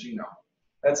positions in the genome.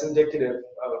 That's indicative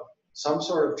of some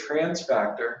sort of trans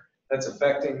factor that's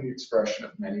affecting the expression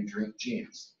of many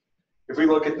genes. If we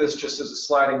look at this just as a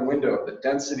sliding window of the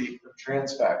density of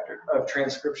trans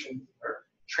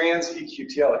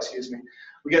EQTL, excuse me,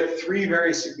 we get 3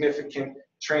 very significant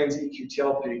trans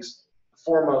EQTL peaks. The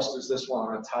foremost is this one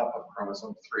on the top of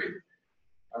chromosome 3.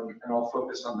 And I'll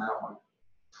focus on that one.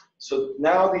 So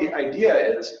now the idea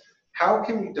is, how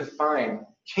can we define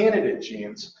candidate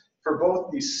genes for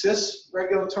both the cis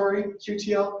regulatory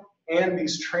QTL and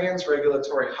these trans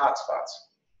regulatory hotspots?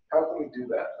 How can we do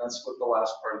that? That's what the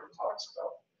last part of the talk's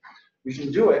about. We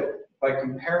can do it by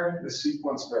comparing the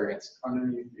sequence variants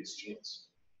underneath these genes.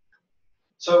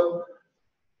 So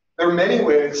there are many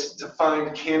ways to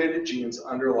find candidate genes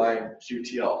underlying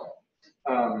QTL.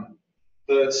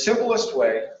 The simplest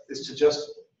way is to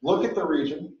just look at the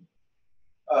region,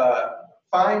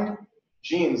 find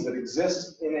genes that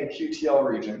exist in a QTL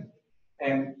region,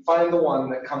 and find the one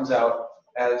that comes out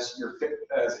as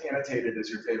annotated as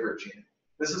your favorite gene.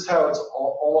 This is how it's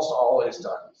almost always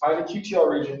done. You find a QTL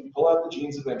region, you pull out the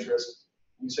genes of interest,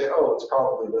 and you say, oh, it's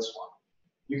probably this one.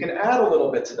 You can add a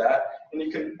little bit to that, and you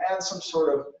can add some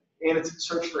sort of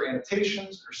search for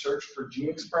annotations or search for gene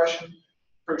expression.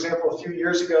 For example, a few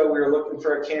years ago, we were looking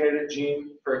for a candidate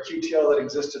gene for a QTL that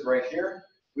existed right here.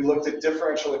 We looked at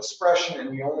differential expression, and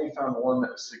we only found one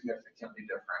that was significantly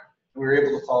different. And we were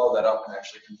able to follow that up and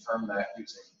actually confirm that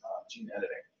using gene editing.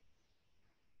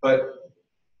 But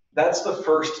that's the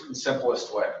first and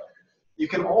simplest way. You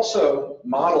can also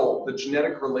model the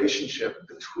genetic relationship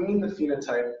between the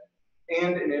phenotype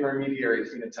and an intermediary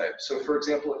phenotype. So for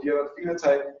example, if you have a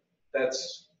phenotype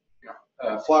that's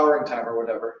flowering time or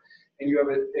whatever, and you have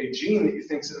a gene that you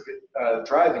think is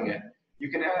driving it, you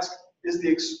can ask, is the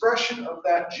expression of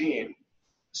that gene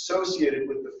associated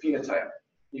with the phenotype?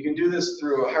 You can do this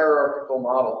through a hierarchical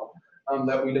model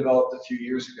that we developed a few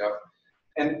years ago.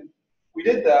 And we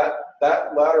did that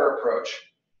latter approach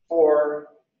for,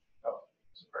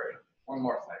 one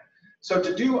more thing. So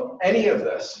to do any of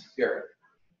this here,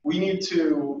 we need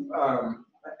to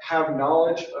have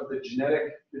knowledge of the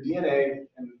DNA,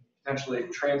 and potentially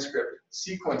transcript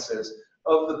sequences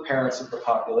of the parents of the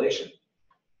population.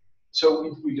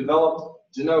 So we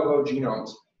developed de novo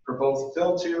genomes for both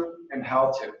FIL2 and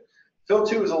HAL2.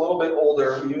 FIL2 is a little bit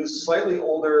older. We use slightly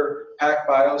older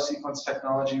PacBio sequence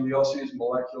technology. We also use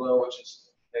Moleculo, which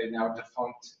is a now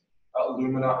defunct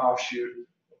Illumina offshoot,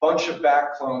 a bunch of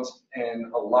back clones,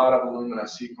 and a lot of Illumina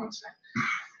sequencing.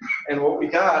 And what we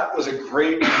got was a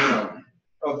great genome.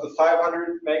 Of the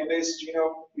 500 megabase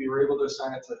genome, we were able to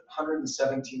assign it to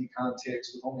 117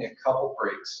 contigs with only a couple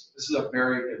breaks. This is a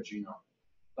very good genome.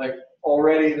 Like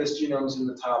already this genome's in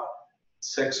the top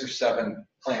 6 or 7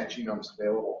 plant genomes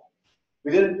available.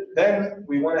 Then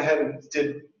we went ahead and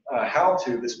did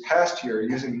HAL2 this past year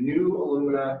using new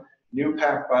Illumina, new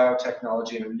PacBio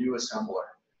technology, and a new assembler.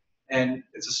 And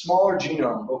it's a smaller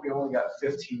genome, but we only got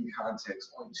 15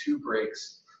 contigs, only 2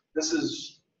 breaks. This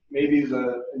is maybe in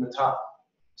the top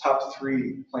top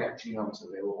 3 plant genomes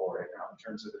available right now in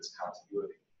terms of its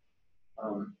contiguity.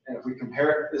 And if we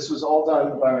compare, this was all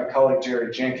done by my colleague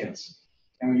Jerry Jenkins,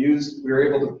 and we were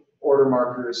able to order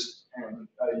markers and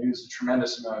use a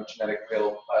tremendous amount of genetic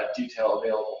detail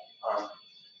available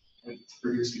and to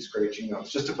produce these great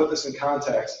genomes. Just to put this in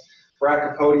context,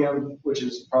 Brachipodium, which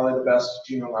is probably the best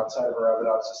genome outside of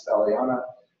Arabidopsis thaliana,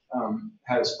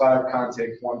 has 5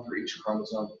 contigs, 1 for each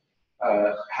chromosome.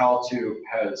 HAL2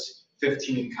 has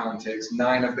 15 contigs,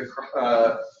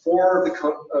 4 of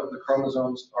the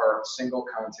chromosomes are single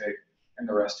contig, and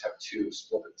the rest have 2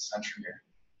 split at the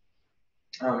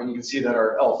centromere. And you can see that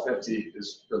our L50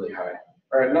 is really high.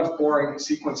 All right, enough boring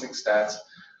sequencing stats.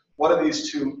 What do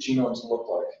these 2 genomes look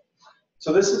like?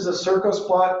 So this is a Circos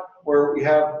plot where we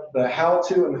have the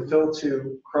HAL2 and the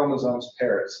FIL2 chromosomes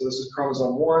paired. So this is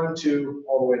chromosome 1, 2,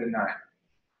 all the way to 9.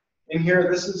 In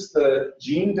here, this is the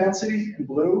gene density in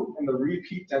blue and the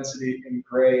repeat density in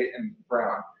gray and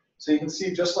brown. So you can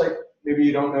see, just like maybe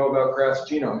you don't know about grass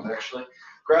genomes, actually,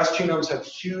 grass genomes have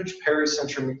huge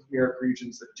pericentromeric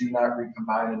regions that do not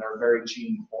recombine and are very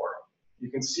gene poor. You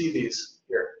can see these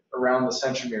here around the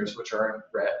centromeres, which are in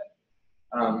red.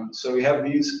 So we have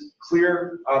these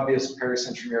clear, obvious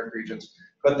pericentromeric regions,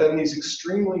 but then these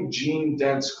extremely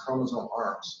gene-dense chromosome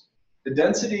arms. The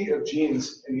density of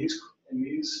genes in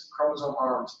these chromosome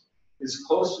arms is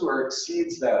close to or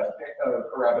exceeds that of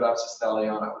Arabidopsis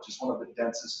thaliana, which is one of the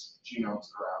densest genomes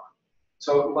around.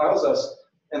 So it allows us,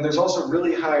 and there's also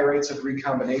really high rates of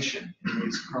recombination in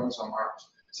these chromosome arms.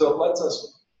 So it lets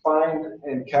us find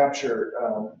and capture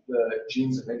the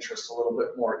genes of interest a little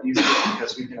bit more easily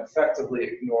because we can effectively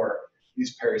ignore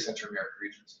these pericentromeric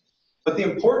regions. But the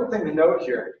important thing to note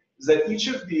here is that each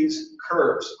of these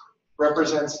curves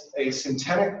represents a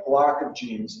syntenic block of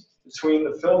genes between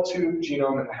the FIL2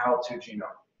 genome and the HAL2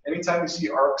 genome. Anytime you see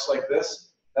arcs like this,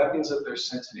 that means that there's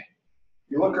synteny.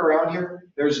 You look around here,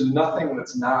 there's nothing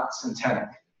that's not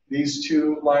syntenic. These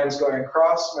 2 lines going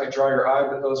across might draw your eye,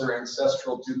 but those are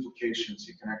ancestral duplications.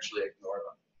 You can actually ignore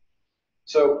them.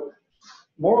 So,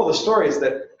 moral of the story is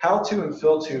that HAL2 and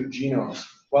FIL2 genomes,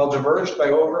 while diverged by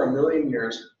over 1 million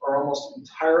years, are almost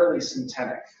entirely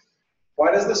syntenic.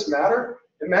 Why does this matter?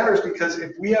 It matters because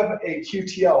if we have a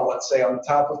QTL, let's say, on the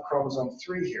top of chromosome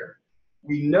 3 here,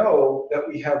 we know that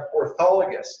we have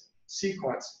orthologous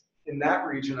sequence in that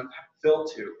region of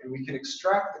FIL2, and we can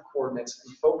extract the coordinates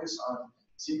and focus on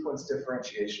sequence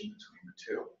differentiation between the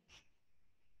 2.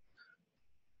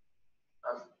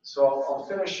 So I'll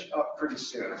finish up pretty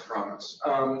soon, I promise.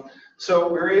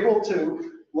 So we're able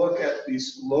to look at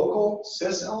these local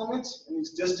cis elements and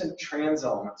these distant trans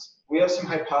elements. We have some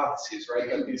hypotheses, right,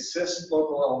 that these cis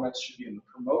local elements should be in the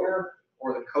promoter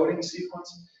or the coding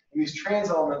sequence, and these trans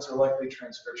elements are likely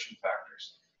transcription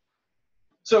factors.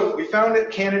 So we found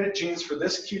candidate genes for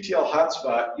this QTL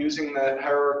hotspot using that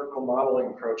hierarchical modeling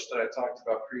approach that I talked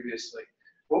about previously.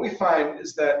 What we find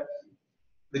is that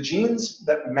the genes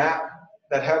that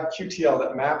have QTL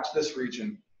that map to this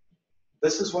region,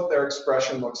 this is what their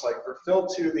expression looks like for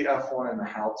FIL2, the F1, and the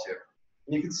HAL2.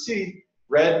 And you can see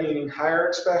red meaning higher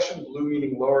expression, blue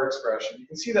meaning lower expression. You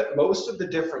can see that most of the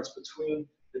difference between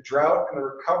the drought and the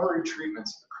recovery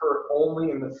treatments occur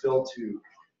only in the FIL2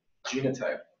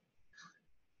 genotype.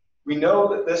 We know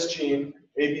that this gene,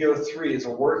 ABO3, is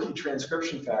a working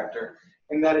transcription factor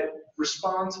and that it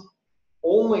responds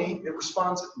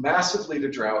massively to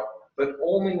drought, but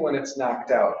only when it's knocked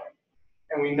out.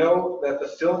 And we know that the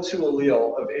FIL2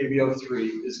 allele of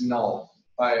ABO3 is null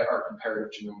by our comparative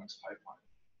genomics pipeline.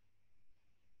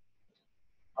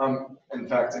 In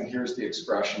fact, and here's the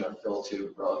expression of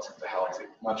FIL2 relative to HAL2,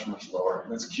 much, much lower.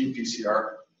 And that's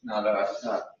qPCR, not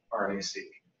RNA-seq.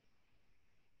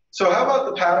 So how about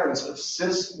the patterns of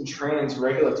cis and trans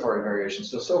regulatory variation?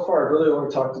 So far I've really only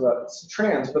talked about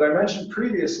trans, but I mentioned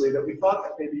previously that we thought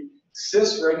that maybe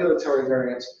cis regulatory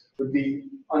variants would be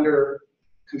under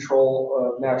control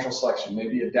of natural selection,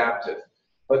 maybe adaptive,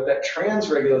 but that trans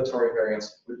regulatory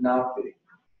variants would not be.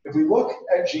 If we look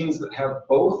at genes that have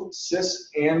both cis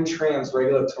and trans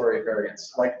regulatory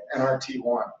variants, like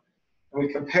NRT1, and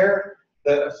we compare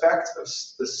the effect of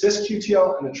the cis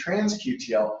QTL and the trans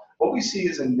QTL, what we see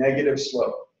is a negative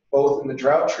slope, both in the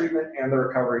drought treatment and the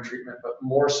recovery treatment, but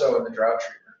more so in the drought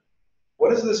treatment. What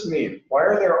does this mean? Why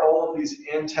are there all of these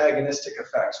antagonistic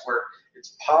effects where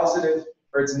it's positive,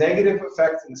 or it's negative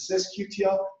effect in the cis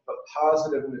QTL, but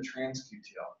positive in the trans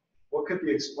QTL? What could be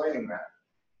explaining that?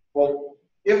 Well,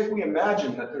 if we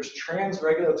imagine that there's trans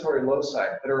regulatory loci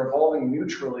that are evolving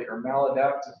neutrally or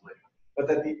maladaptively, but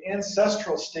that the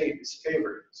ancestral state is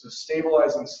favored, so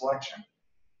stabilizing selection,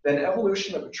 then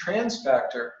evolution of a trans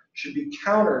factor should be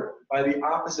countered by the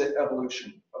opposite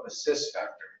evolution of a cis factor.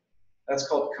 That's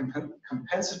called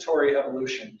compensatory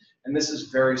evolution, and this is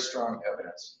very strong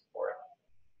evidence for it.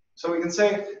 So we can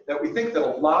say that we think that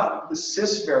a lot of the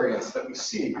cis variants that we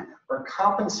see are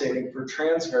compensating for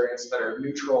trans variants that are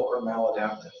neutral or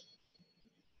maladaptive.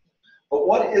 But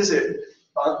what is it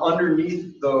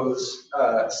underneath those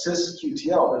cis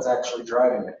QTL that's actually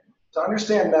driving it? To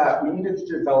understand that, we needed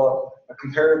to develop a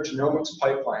comparative genomics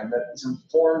pipeline that is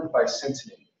informed by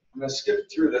synteny. I'm going to skip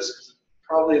through this because it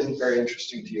probably isn't very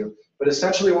interesting to you. But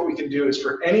essentially what we can do is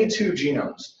for any two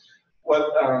genomes,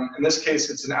 in this case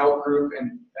it's an outgroup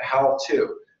and a HAL2,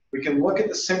 we can look at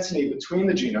the synteny between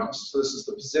the genomes, so this is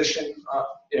the position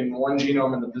in one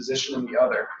genome and the position in the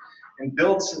other, and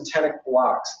build synthetic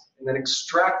blocks, and then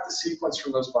extract the sequence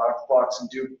from those blocks and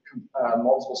do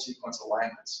multiple sequence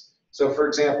alignments. So for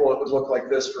example, it would look like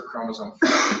this for chromosome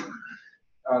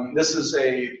 4. This is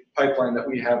a pipeline that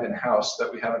we have in-house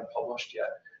that we haven't published yet.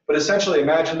 But essentially,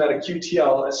 imagine that a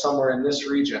QTL is somewhere in this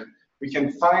region. We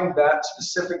can find that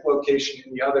specific location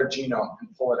in the other genome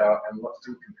and pull it out and look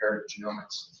through comparative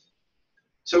genomics.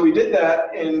 So we did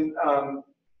that in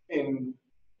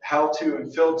HAL2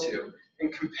 and FIL2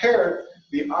 and compared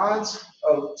the odds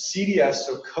of CDS,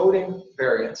 so coding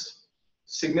variants,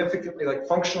 significantly like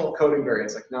functional coding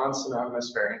variants, like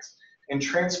non-synonymous variants, and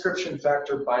transcription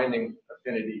factor binding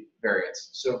affinity variants,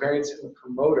 so variants in the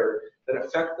promoter that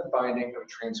affect the binding of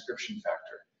transcription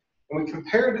factor. And we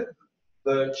compared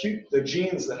the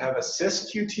genes that have a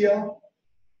cis QTL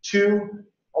to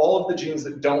all of the genes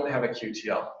that don't have a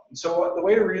QTL. And so the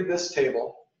way to read this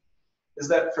table is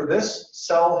that for this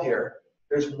cell here,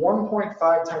 there's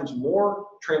 1.5 times more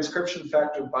transcription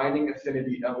factor binding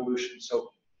affinity evolution.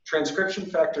 So transcription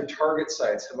factor target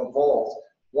sites have evolved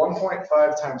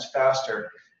 1.5 times faster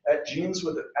at genes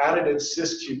with additive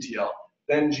cis QTL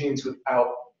than genes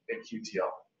without a QTL.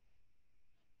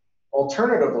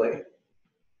 Alternatively,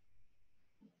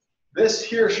 this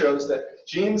here shows that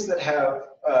genes that have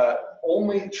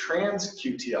only trans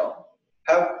QTL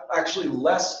have actually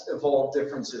less evolved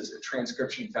differences at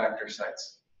transcription factor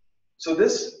sites. So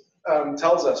this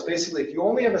tells us basically if you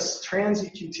only have a trans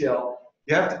QTL,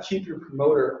 you have to keep your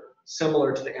promoter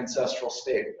similar to the ancestral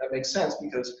state. That makes sense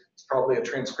because it's probably a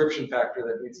transcription factor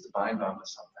that needs to bind onto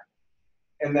something.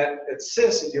 And that at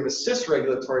cis, if you have a cis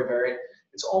regulatory variant,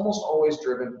 it's almost always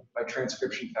driven by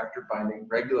transcription factor binding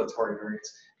regulatory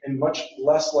variants and much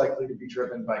less likely to be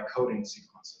driven by coding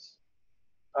sequences.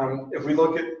 If we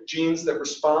look at genes that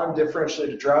respond differentially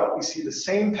to drought, we see the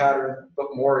same pattern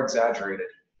but more exaggerated.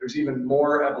 There's even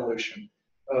more evolution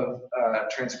of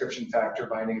transcription factor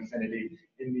binding affinity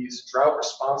in these drought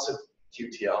responsive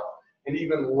QTL, and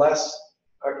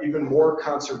even more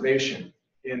conservation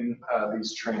in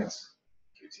these trans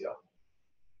QTL.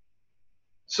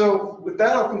 So with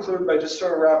that, I'll conclude by just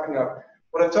sort of wrapping up.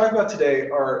 What I've talked about today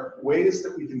are ways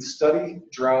that we can study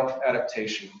drought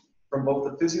adaptation from both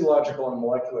the physiological and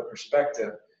molecular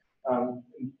perspective,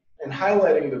 and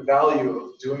highlighting the value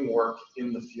of doing work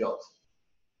in the field.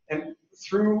 And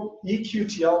through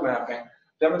eQTL mapping,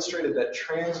 demonstrated that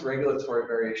trans regulatory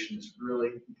variation is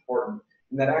really important,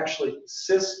 and that actually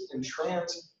cis and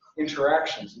trans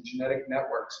interactions in genetic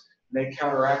networks may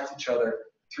counteract each other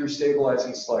through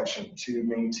stabilizing selection to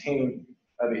maintain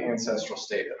the ancestral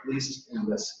state, at least in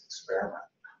this experiment.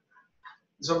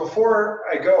 So before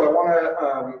I go, I want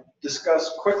to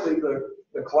discuss quickly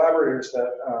the collaborators that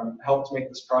helped make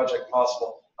this project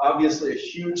possible. Obviously, a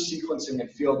huge sequencing and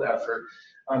field effort.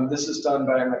 This is done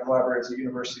by my collaborators at the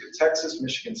University of Texas,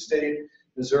 Michigan State,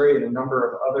 Missouri, and a number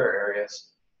of other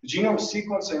areas. The genome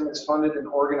sequencing is funded and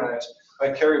organized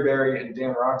by Carrie Berry and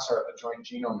Dan Roxar at the Joint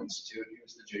Genome Institute,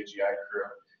 who's the JGI crew.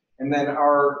 And then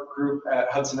our group at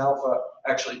HudsonAlpha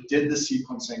actually did the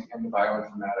sequencing and the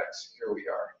bioinformatics. Here we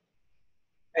are.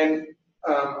 And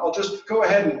I'll just go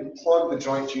ahead and plug the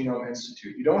Joint Genome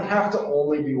Institute. You don't have to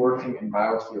only be working in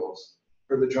biofuels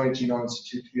for the Joint Genome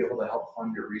Institute to be able to help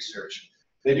fund your research.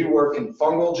 They do work in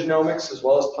fungal genomics as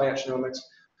well as plant genomics,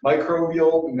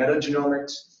 microbial,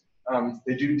 metagenomics.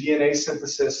 They do DNA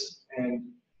synthesis and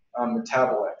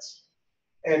metabolites.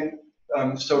 And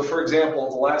so for example,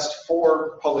 the last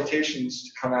 4 publications to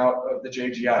come out of the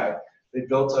JGI, they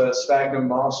built a sphagnum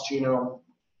moss genome,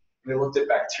 they looked at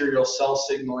bacterial cell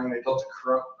signaling, they built a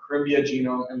Corymbia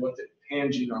genome, and looked at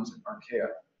pangenomes in archaea.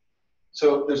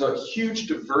 So there's a huge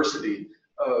diversity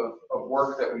of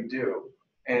work that we do.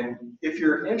 And if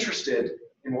you're interested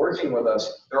in working with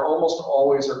us, there almost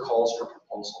always are calls for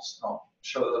proposals. I'll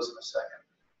show those in a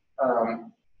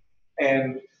second.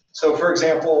 And so, for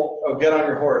example, get on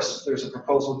your horse. There's a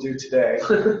proposal due today.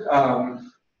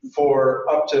 for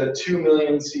up to 2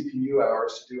 million CPU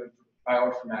hours to do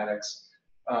bioinformatics.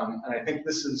 And I think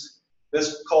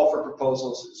this call for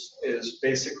proposals is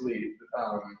basically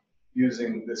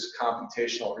using this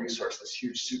computational resource, this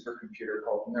huge supercomputer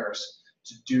called NERSC,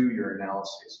 to do your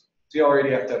analyses. So you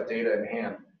already have to have data in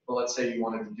hand, but let's say you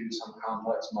wanted to do some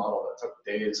complex model that took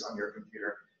days on your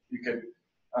computer. You could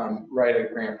write a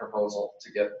grant proposal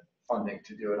to get funding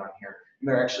to do it on here. And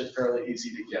they're actually fairly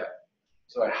easy to get.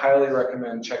 So I highly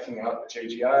recommend checking out the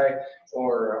JGI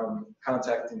or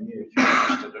contacting me if you're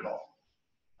interested at all.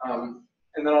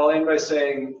 And then I'll end by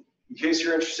saying, in case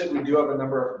you're interested, we do have a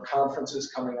number of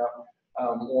conferences coming up.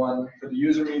 One for the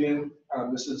user meeting,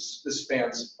 this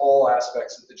spans all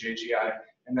aspects of the JGI,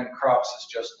 and then CROPS is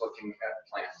just looking at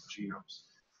plant genomes.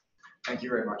 Thank you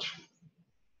very much.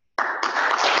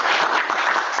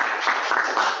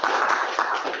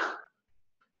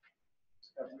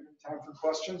 Time for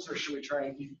questions, or should we try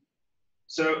and keep?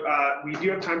 So we do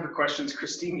have time for questions.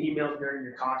 Christine emailed during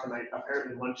your talk, and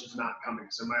apparently lunch is not coming.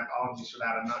 So my apologies for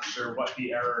that. I'm not sure what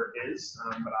the error is,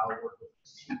 but I'll work with the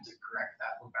team to correct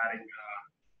that. We're batting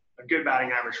a good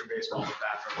batting average for baseball with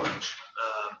that for lunch.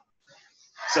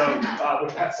 So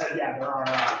with that said, yeah, there are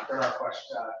time for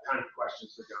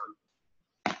questions for John.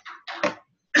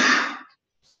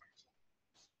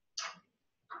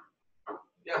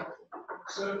 Yeah.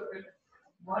 So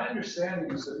my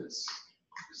understanding is that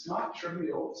it's not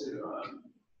trivial to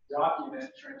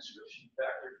document transcription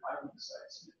factor binding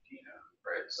sites in the genome.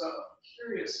 Right. So I'm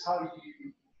curious, how do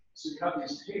you, so you have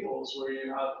these tables where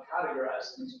you have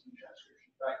categorized these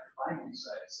transcription factor binding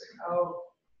sites. Like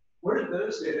where did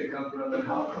those data come from, and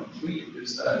how complete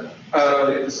is that?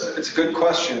 It's a good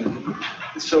question.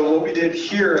 So what we did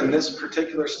here in this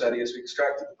particular study is we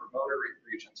extracted the promoter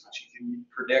regions, which you can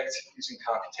predict using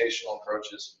computational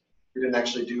approaches. We didn't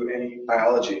actually do any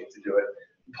biology to do it.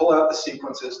 Pull out the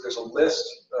sequences. There's a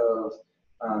list of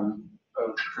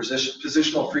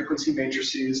positional frequency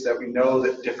matrices that we know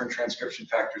that different transcription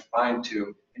factors bind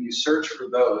to, and you search for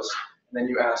those, and then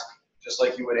you ask, just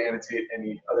like you would annotate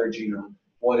any other genome,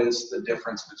 what is the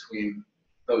difference between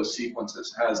those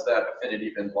sequences? Has that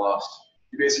affinity been lost?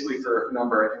 You basically, for a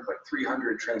number, I think like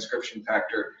 300 transcription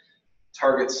factor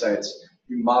target sites,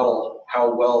 you model how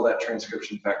well that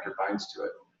transcription factor binds to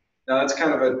it. Now that's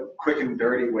kind of a quick and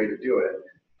dirty way to do it,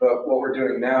 but what we're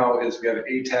doing now is we have an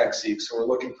ATAC-seq, so we're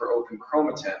looking for open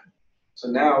chromatin. So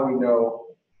now we know,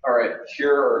 all right,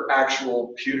 here are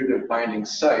actual putative binding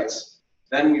sites.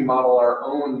 Then we model our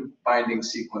own binding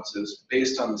sequences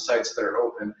based on the sites that are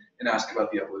open and ask about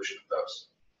the evolution of those.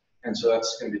 And so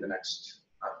that's going to be the next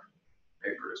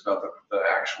paper, is about the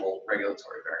actual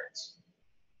regulatory variants.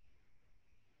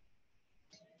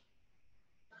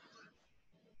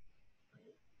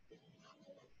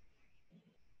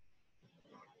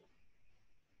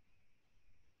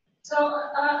 So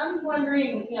I'm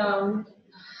wondering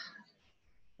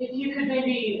if you could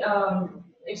maybe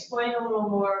explain a little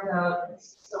more about,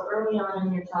 so early on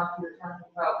in your talk, you were talking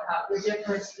about how the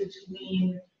difference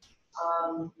between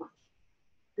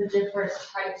the different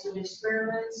types of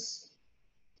experiments.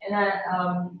 And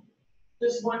I'm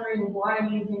just wondering, why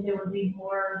do you think there would be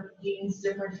more genes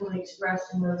differentially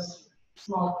expressed in those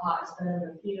small pots than in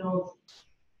the field?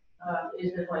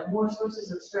 Is it like more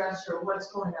sources of stress, or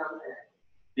what's going on there?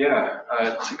 Yeah,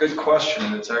 it's a good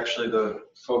question. It's actually the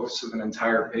focus of an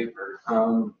entire paper.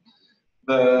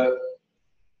 The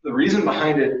reason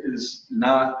behind it is I'm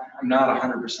not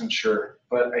 100% sure,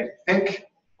 but I think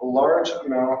a large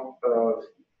amount of,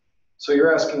 so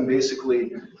you're asking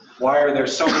basically, why are there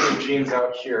so many genes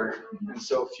out here and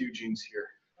so few genes here?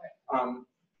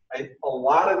 A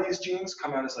lot of these genes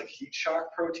come out as like heat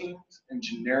shock proteins and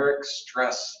generic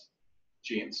stress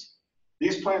genes.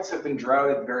 These plants have been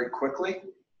droughted very quickly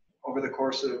over the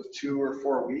course of 2 or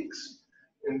 4 weeks.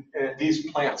 And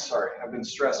these plants, have been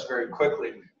stressed very quickly.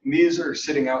 And these are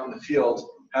sitting out in the field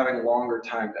having a longer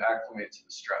time to acclimate to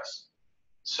the stress.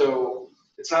 So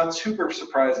it's not super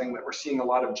surprising that we're seeing a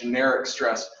lot of generic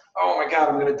stress. Oh my God,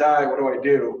 I'm gonna die, what do I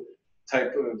do?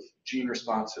 Type of gene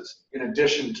responses, in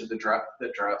addition to the drought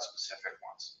specific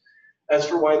ones. As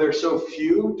for why there's so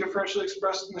few differentially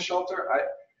expressed in the shelter,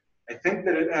 I think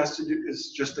that it has to do,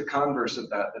 is just the converse of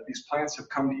that these plants have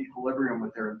come to equilibrium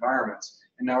with their environments,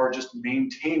 and now are just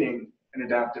maintaining an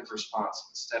adaptive response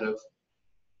instead of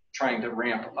trying to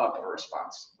ramp up a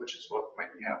response, which is what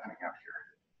might be happening out here.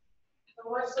 So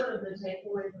what's sort of the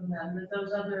takeaway from them? That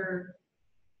those other,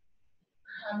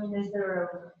 I mean, is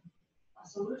there a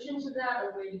solution to that,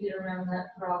 or a way to get around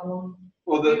that problem?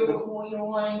 Well, you're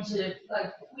wanting to,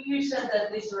 like, you said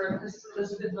that this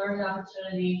was a good learning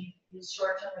opportunity, these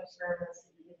short-term experiments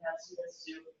that you didn't have students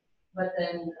do. but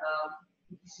then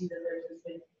you can see that there's this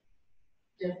big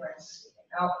difference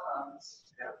in outcomes.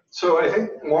 Yeah. So I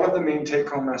think one of the main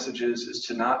take-home messages is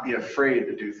to not be afraid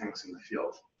to do things in the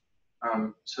field.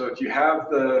 So if you have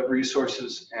the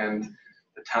resources and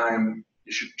the time,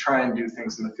 you should try and do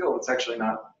things in the field. It's actually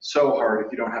not so hard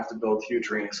if you don't have to build huge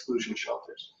rain exclusion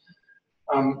shelters.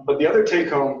 But the other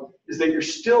take-home is that you're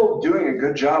still doing a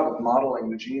good job of modeling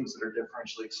the genes that are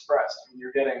differentially expressed. And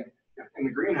you're getting, in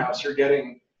the greenhouse, you're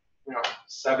getting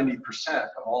 70%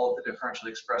 of all of the differentially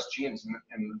expressed genes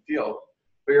in the field,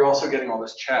 but you're also getting all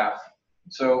this chaff.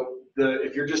 So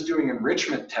if you're just doing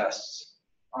enrichment tests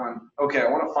on, okay, I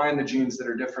want to find the genes that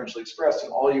are differentially expressed,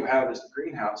 and all you have is the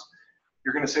greenhouse,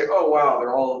 you're going to say, oh, wow, there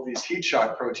are all of these heat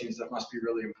shock proteins that must be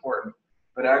really important.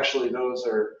 But actually, those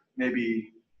are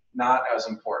maybe not as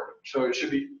important. So it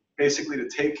should be basically to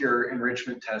take your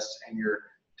enrichment tests and your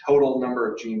total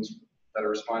number of genes that are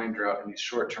responding to drought in these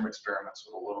short-term experiments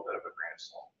with a little bit of a grain of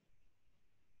salt.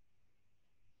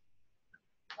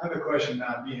 I have a question,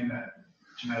 not being a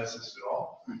geneticist at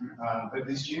all, but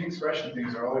these gene expression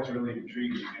things are always really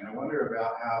intriguing, and I wonder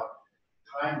about how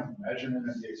time measurement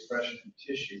of the expression in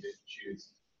tissue that you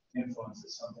choose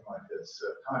influences something like this. So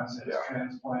time since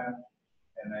transplant,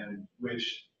 and then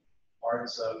which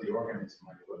parts of the organism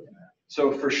are you looking at?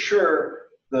 So for sure,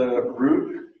 the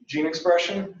root gene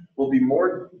expression will be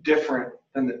more different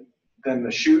than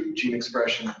the shoot gene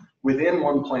expression within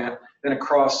one plant than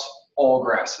across all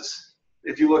grasses.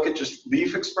 If you look at just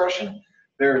leaf expression,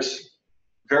 there's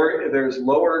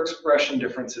lower expression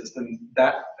differences than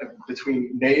that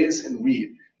between maize and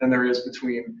wheat than there is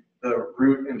between the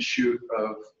root and shoot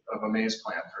of a maize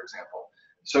plant, for example.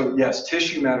 So yes,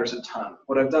 tissue matters a ton.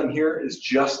 What I've done here is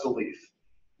just the leaf.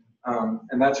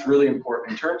 And that's really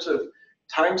important. In terms of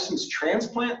time since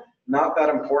transplant, not that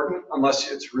important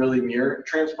unless it's really near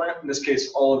transplant. In this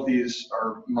case, all of these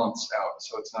are months out,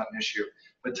 so it's not an issue.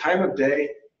 But time of day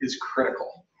is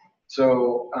critical.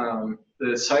 So the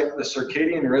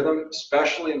circadian rhythm,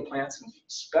 especially in plants and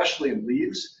especially in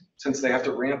leaves, since they have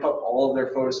to ramp up all of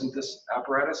their photosynthesis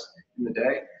apparatus in the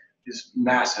day, is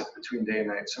massive between day and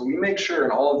night. So we make sure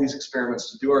in all of these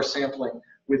experiments to do our sampling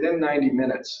within 90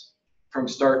 minutes from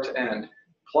start to end.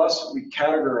 Plus, we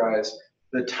categorize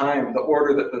the time, the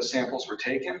order that those samples were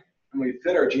taken, and we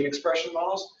fit our gene expression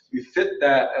models. We fit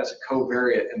that as a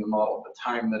covariate in the model, the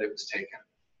time that it was taken,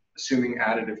 assuming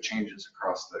additive changes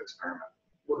across the experiment.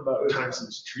 What about time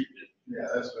since treatment? Yeah,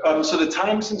 that's So the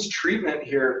time since treatment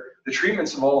here, the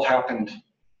treatments have all happened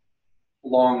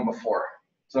long before.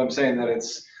 So I'm saying that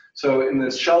it's, so in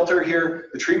this shelter here,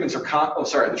 the treatments are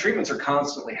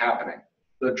constantly happening.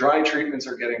 The dry treatments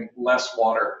are getting less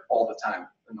water all the time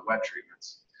than the wet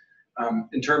treatments.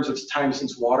 In terms of time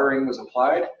since watering was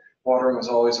applied, watering was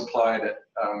always applied at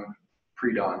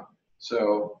pre-dawn.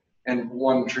 So, and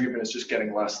one treatment is just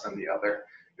getting less than the other.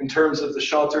 In terms of the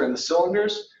shelter and the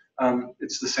cylinders,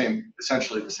 it's the same,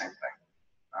 essentially the same thing.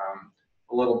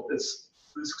 This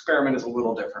experiment is a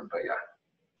little different, but yeah.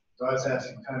 So I was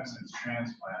asking time since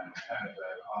transplant, kind of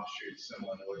an offshoot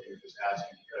similar to what you were just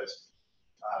asking, because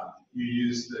you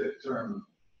use the term,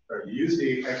 or you use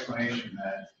the explanation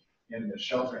that in the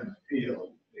shelter in the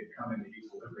field, they come into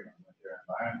equilibrium with their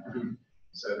environment.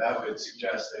 So that would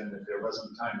suggest then that there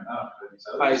wasn't time enough for these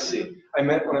other. I see. When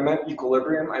I meant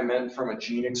equilibrium, I meant from a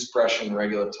gene expression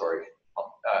regulatory.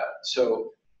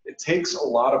 So it takes a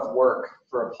lot of work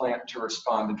for a plant to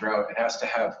respond to drought. It has to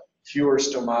have fewer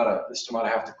stomata. The stomata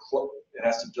have to it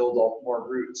has to build more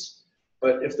roots.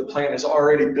 But if the plant has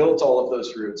already built all of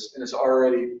those roots and has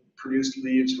already produced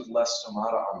leaves with less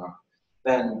stomata on them,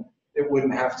 then it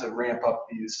wouldn't have to ramp up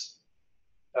these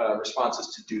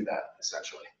responses to do that,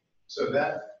 essentially. So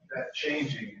that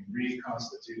changing and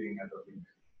reconstituting of the leaf,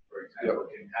 for example,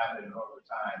 can happen over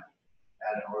time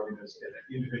at an organism at an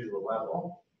individual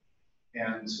level.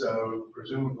 And so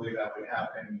presumably that would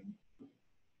happen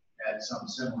at some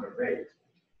similar rate,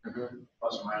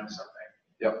 plus or minus something.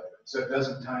 Yep. So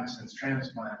doesn't time since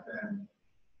transplant then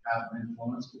have an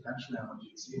influence potentially on what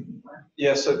you see in the plant?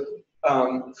 Yeah, so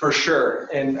for sure.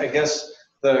 And I guess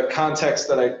the context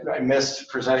that I missed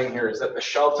presenting here is that the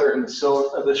shelter and the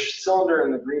cylinder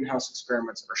and the greenhouse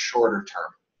experiments are shorter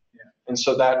term. Yeah. And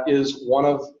so that is one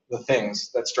of the things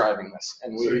that's driving this.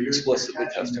 And we explicitly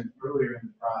tested earlier in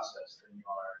the process than you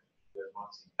are the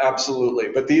months. Absolutely.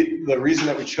 But the reason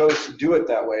that we chose to do it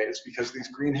that way is because these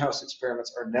greenhouse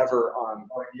experiments are never on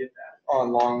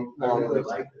long. I really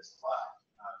like this a lot.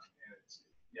 And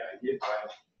I get why I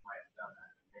might have done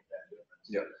that to make that difference.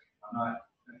 Yeah.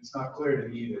 It's not clear to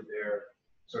me that they're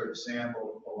sort of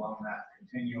sampled along that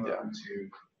continuum to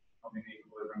coming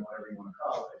equilibrium, whatever you want to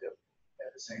call it, at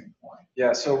the same point.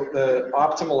 Yeah, so the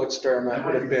optimal experiment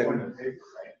would have Point been, in the paper,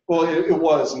 right? well, it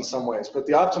was in some ways, but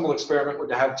the optimal experiment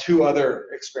would have two other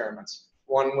experiments.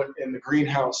 One in the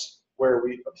greenhouse where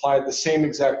we applied the same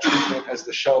exact treatment as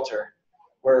the shelter,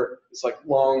 where it's like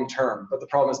long term. But the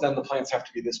problem is then the plants have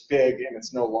to be this big and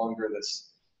it's no longer this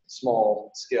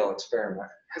small scale experiment.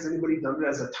 Has anybody done it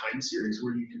as a time series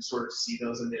where you can sort of see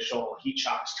those initial heat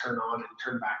shocks turn on and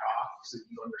turn back off so that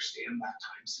you understand that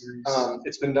time series?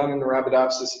 It's been done in the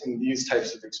Arabidopsis in these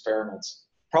types of experiments.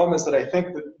 Problem is that I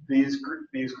think that these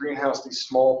greenhouse, these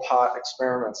small pot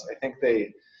experiments, I think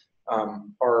they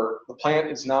the plant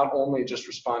is not only just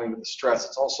responding to the stress,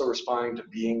 it's also responding to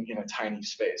being in a tiny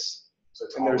space. So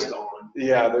it's And there's always on.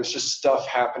 Yeah, there's just stuff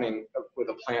happening with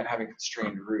a plant having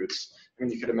constrained roots. I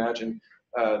mean, you could imagine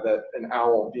that an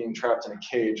owl being trapped in a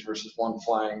cage versus one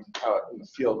flying out in the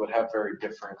field would have very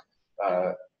different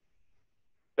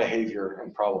behavior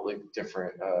and probably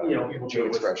different People gene do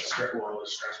it with expression. stress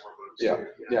hormones. Yeah, too.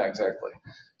 yeah, exactly.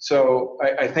 So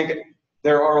I think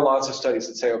there are lots of studies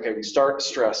that say, okay, we start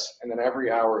stress and then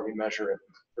every hour we measure it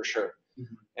for sure.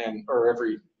 Mhm. Or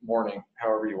every morning,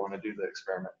 however you want to do the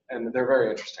experiment. And they're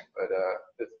very interesting, but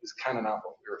it's kind of not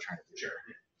what we were trying to do. Sure.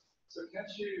 So can't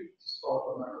you just follow up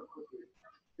on that real quickly?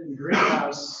 In the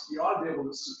greenhouse, you ought to be able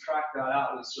to subtract that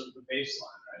out as sort of the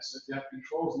baseline, right? So if you have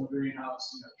controls in the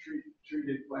greenhouse,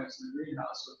 treated plants in the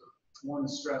greenhouse, so the one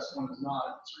is stressed, one is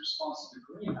not, it's response to the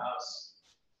greenhouse.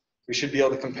 We should be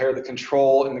able to compare the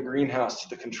control in the greenhouse to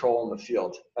the control in the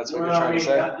field. That's what you're trying to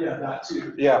say? That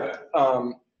too. Yeah.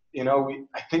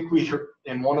 I think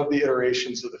in one of the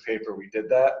iterations of the paper, we did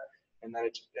that, and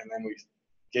then we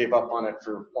gave up on it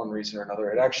for one reason or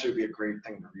another. It'd actually be a great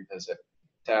thing to revisit,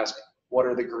 to ask, what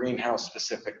are the greenhouse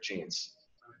specific genes?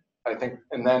 I think,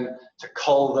 and then to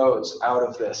cull those out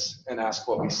of this and ask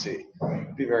what we see.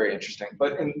 It'd be very interesting.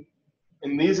 But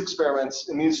in these experiments,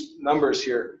 in these numbers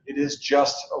here, it is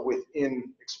just a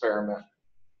within experiment.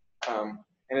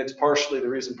 And it's the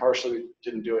reason partially we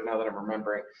didn't do it now that I'm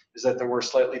remembering, is that there were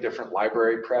slightly different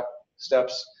library prep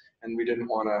steps, and we didn't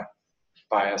want to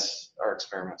bias our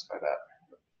experiments by that.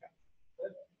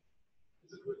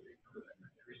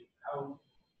 How,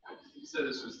 you said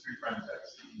this was 3'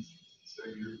 vaccines, so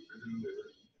you're presumably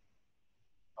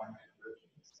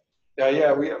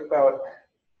Yeah, we have about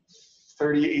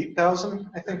 38,000,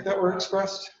 I think, that were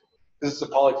expressed. This is a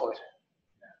polyploid.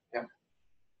 Yeah.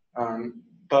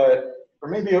 Or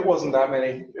maybe it wasn't that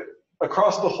many.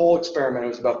 Across the whole experiment, it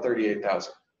was about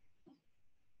 38,000.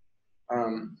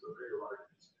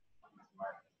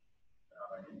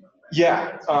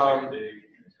 Yeah,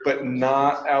 but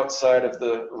not outside of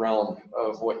the realm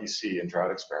of what you see in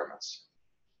drought experiments.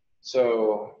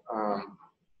 So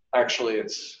actually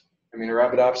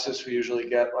Arabidopsis, we usually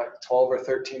get like 12 or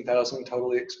 13,000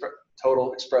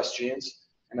 total expressed genes.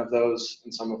 And of those,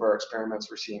 in some of our experiments,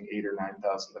 we're seeing 8,000 or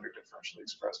 9,000 that are differentially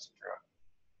expressed in drought.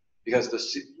 Because the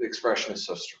expression is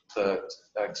so strong,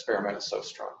 the experiment is so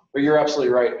strong. But you're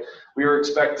absolutely right. We were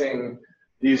expecting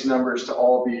these numbers to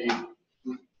all be,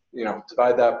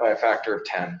 divide that by a factor of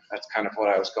 10. That's kind of what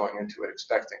I was going into it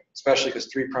expecting, especially because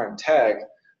 3' tag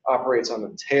operates on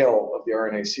the tail of the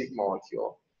RNA-seq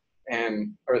molecule,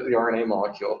 or the RNA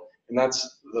molecule, and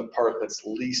that's the part that's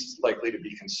least likely to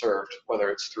be conserved,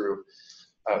 whether it's through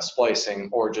splicing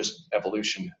or just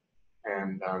evolution.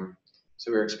 And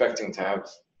so we're expecting to have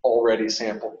already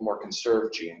sampled more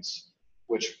conserved genes,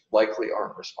 which likely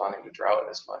aren't responding to drought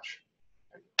as much.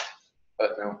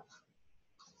 But no.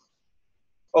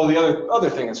 Oh, the other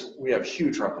thing is we have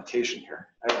huge replication here.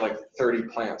 I have like 30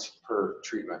 plants per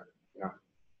treatment,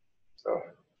 So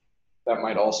that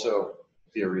might also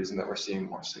be a reason that we're seeing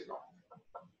more signal.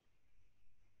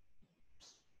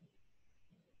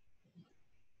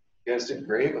 You guys did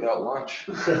great without lunch.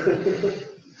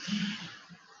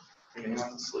 Getting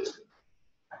off to sleep.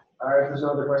 All right, if there's no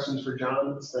other questions for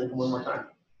John, let's thank him one more time.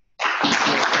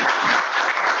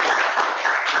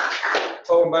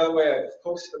 Oh, and by the way, I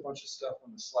posted a bunch of stuff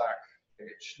on the Slack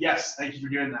page. Yes, thank you for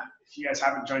doing that. If you guys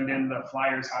haven't joined in, the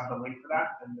flyers have the link for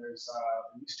that, and there's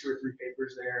at least 2 or 3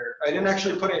 papers there. I didn't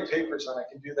actually put any papers on. I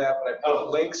can do that, but I put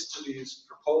links to these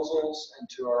proposals and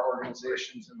to our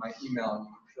organizations in my email, and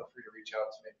feel free to reach out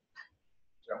to me.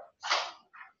 So,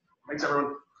 Thanks,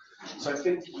 everyone. So I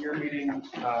think you're meeting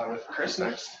with Chris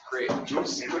next. great. Do you want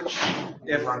a sandwich?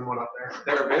 If run one up there.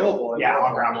 they're available. Yeah,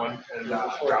 I'll grab one and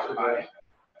drop it by.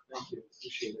 Thank you.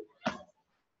 Appreciate it.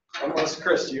 Unless,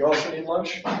 Chris, do you also need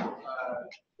lunch?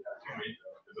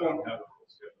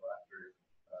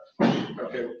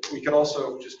 Okay, we can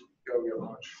also just go get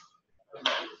lunch.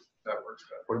 That works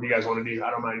better. What do you guys want to do? I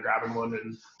don't mind grabbing one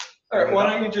and All right, why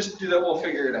don't you just do that? We'll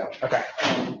figure it out. Okay.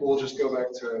 We'll just go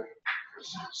back to.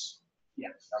 Yeah.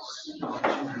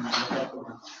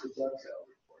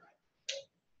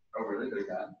 Oh, really? They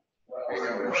got?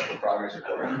 The progress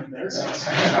report.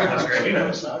 That's great. We know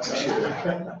it's not.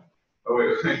 Oh,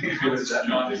 wait. What is that?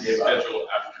 John, they gave schedule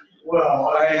after. Well,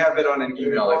 I have it on an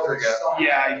email. I forget.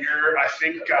 yeah, I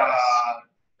think,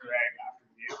 Greg after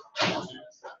you.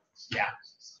 Yeah.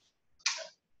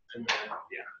 And then,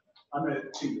 yeah. I'm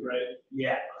at 2, right?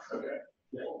 Yeah. Okay.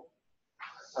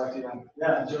 Talk to you then.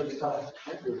 Yeah, enjoy your time.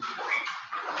 Thank you.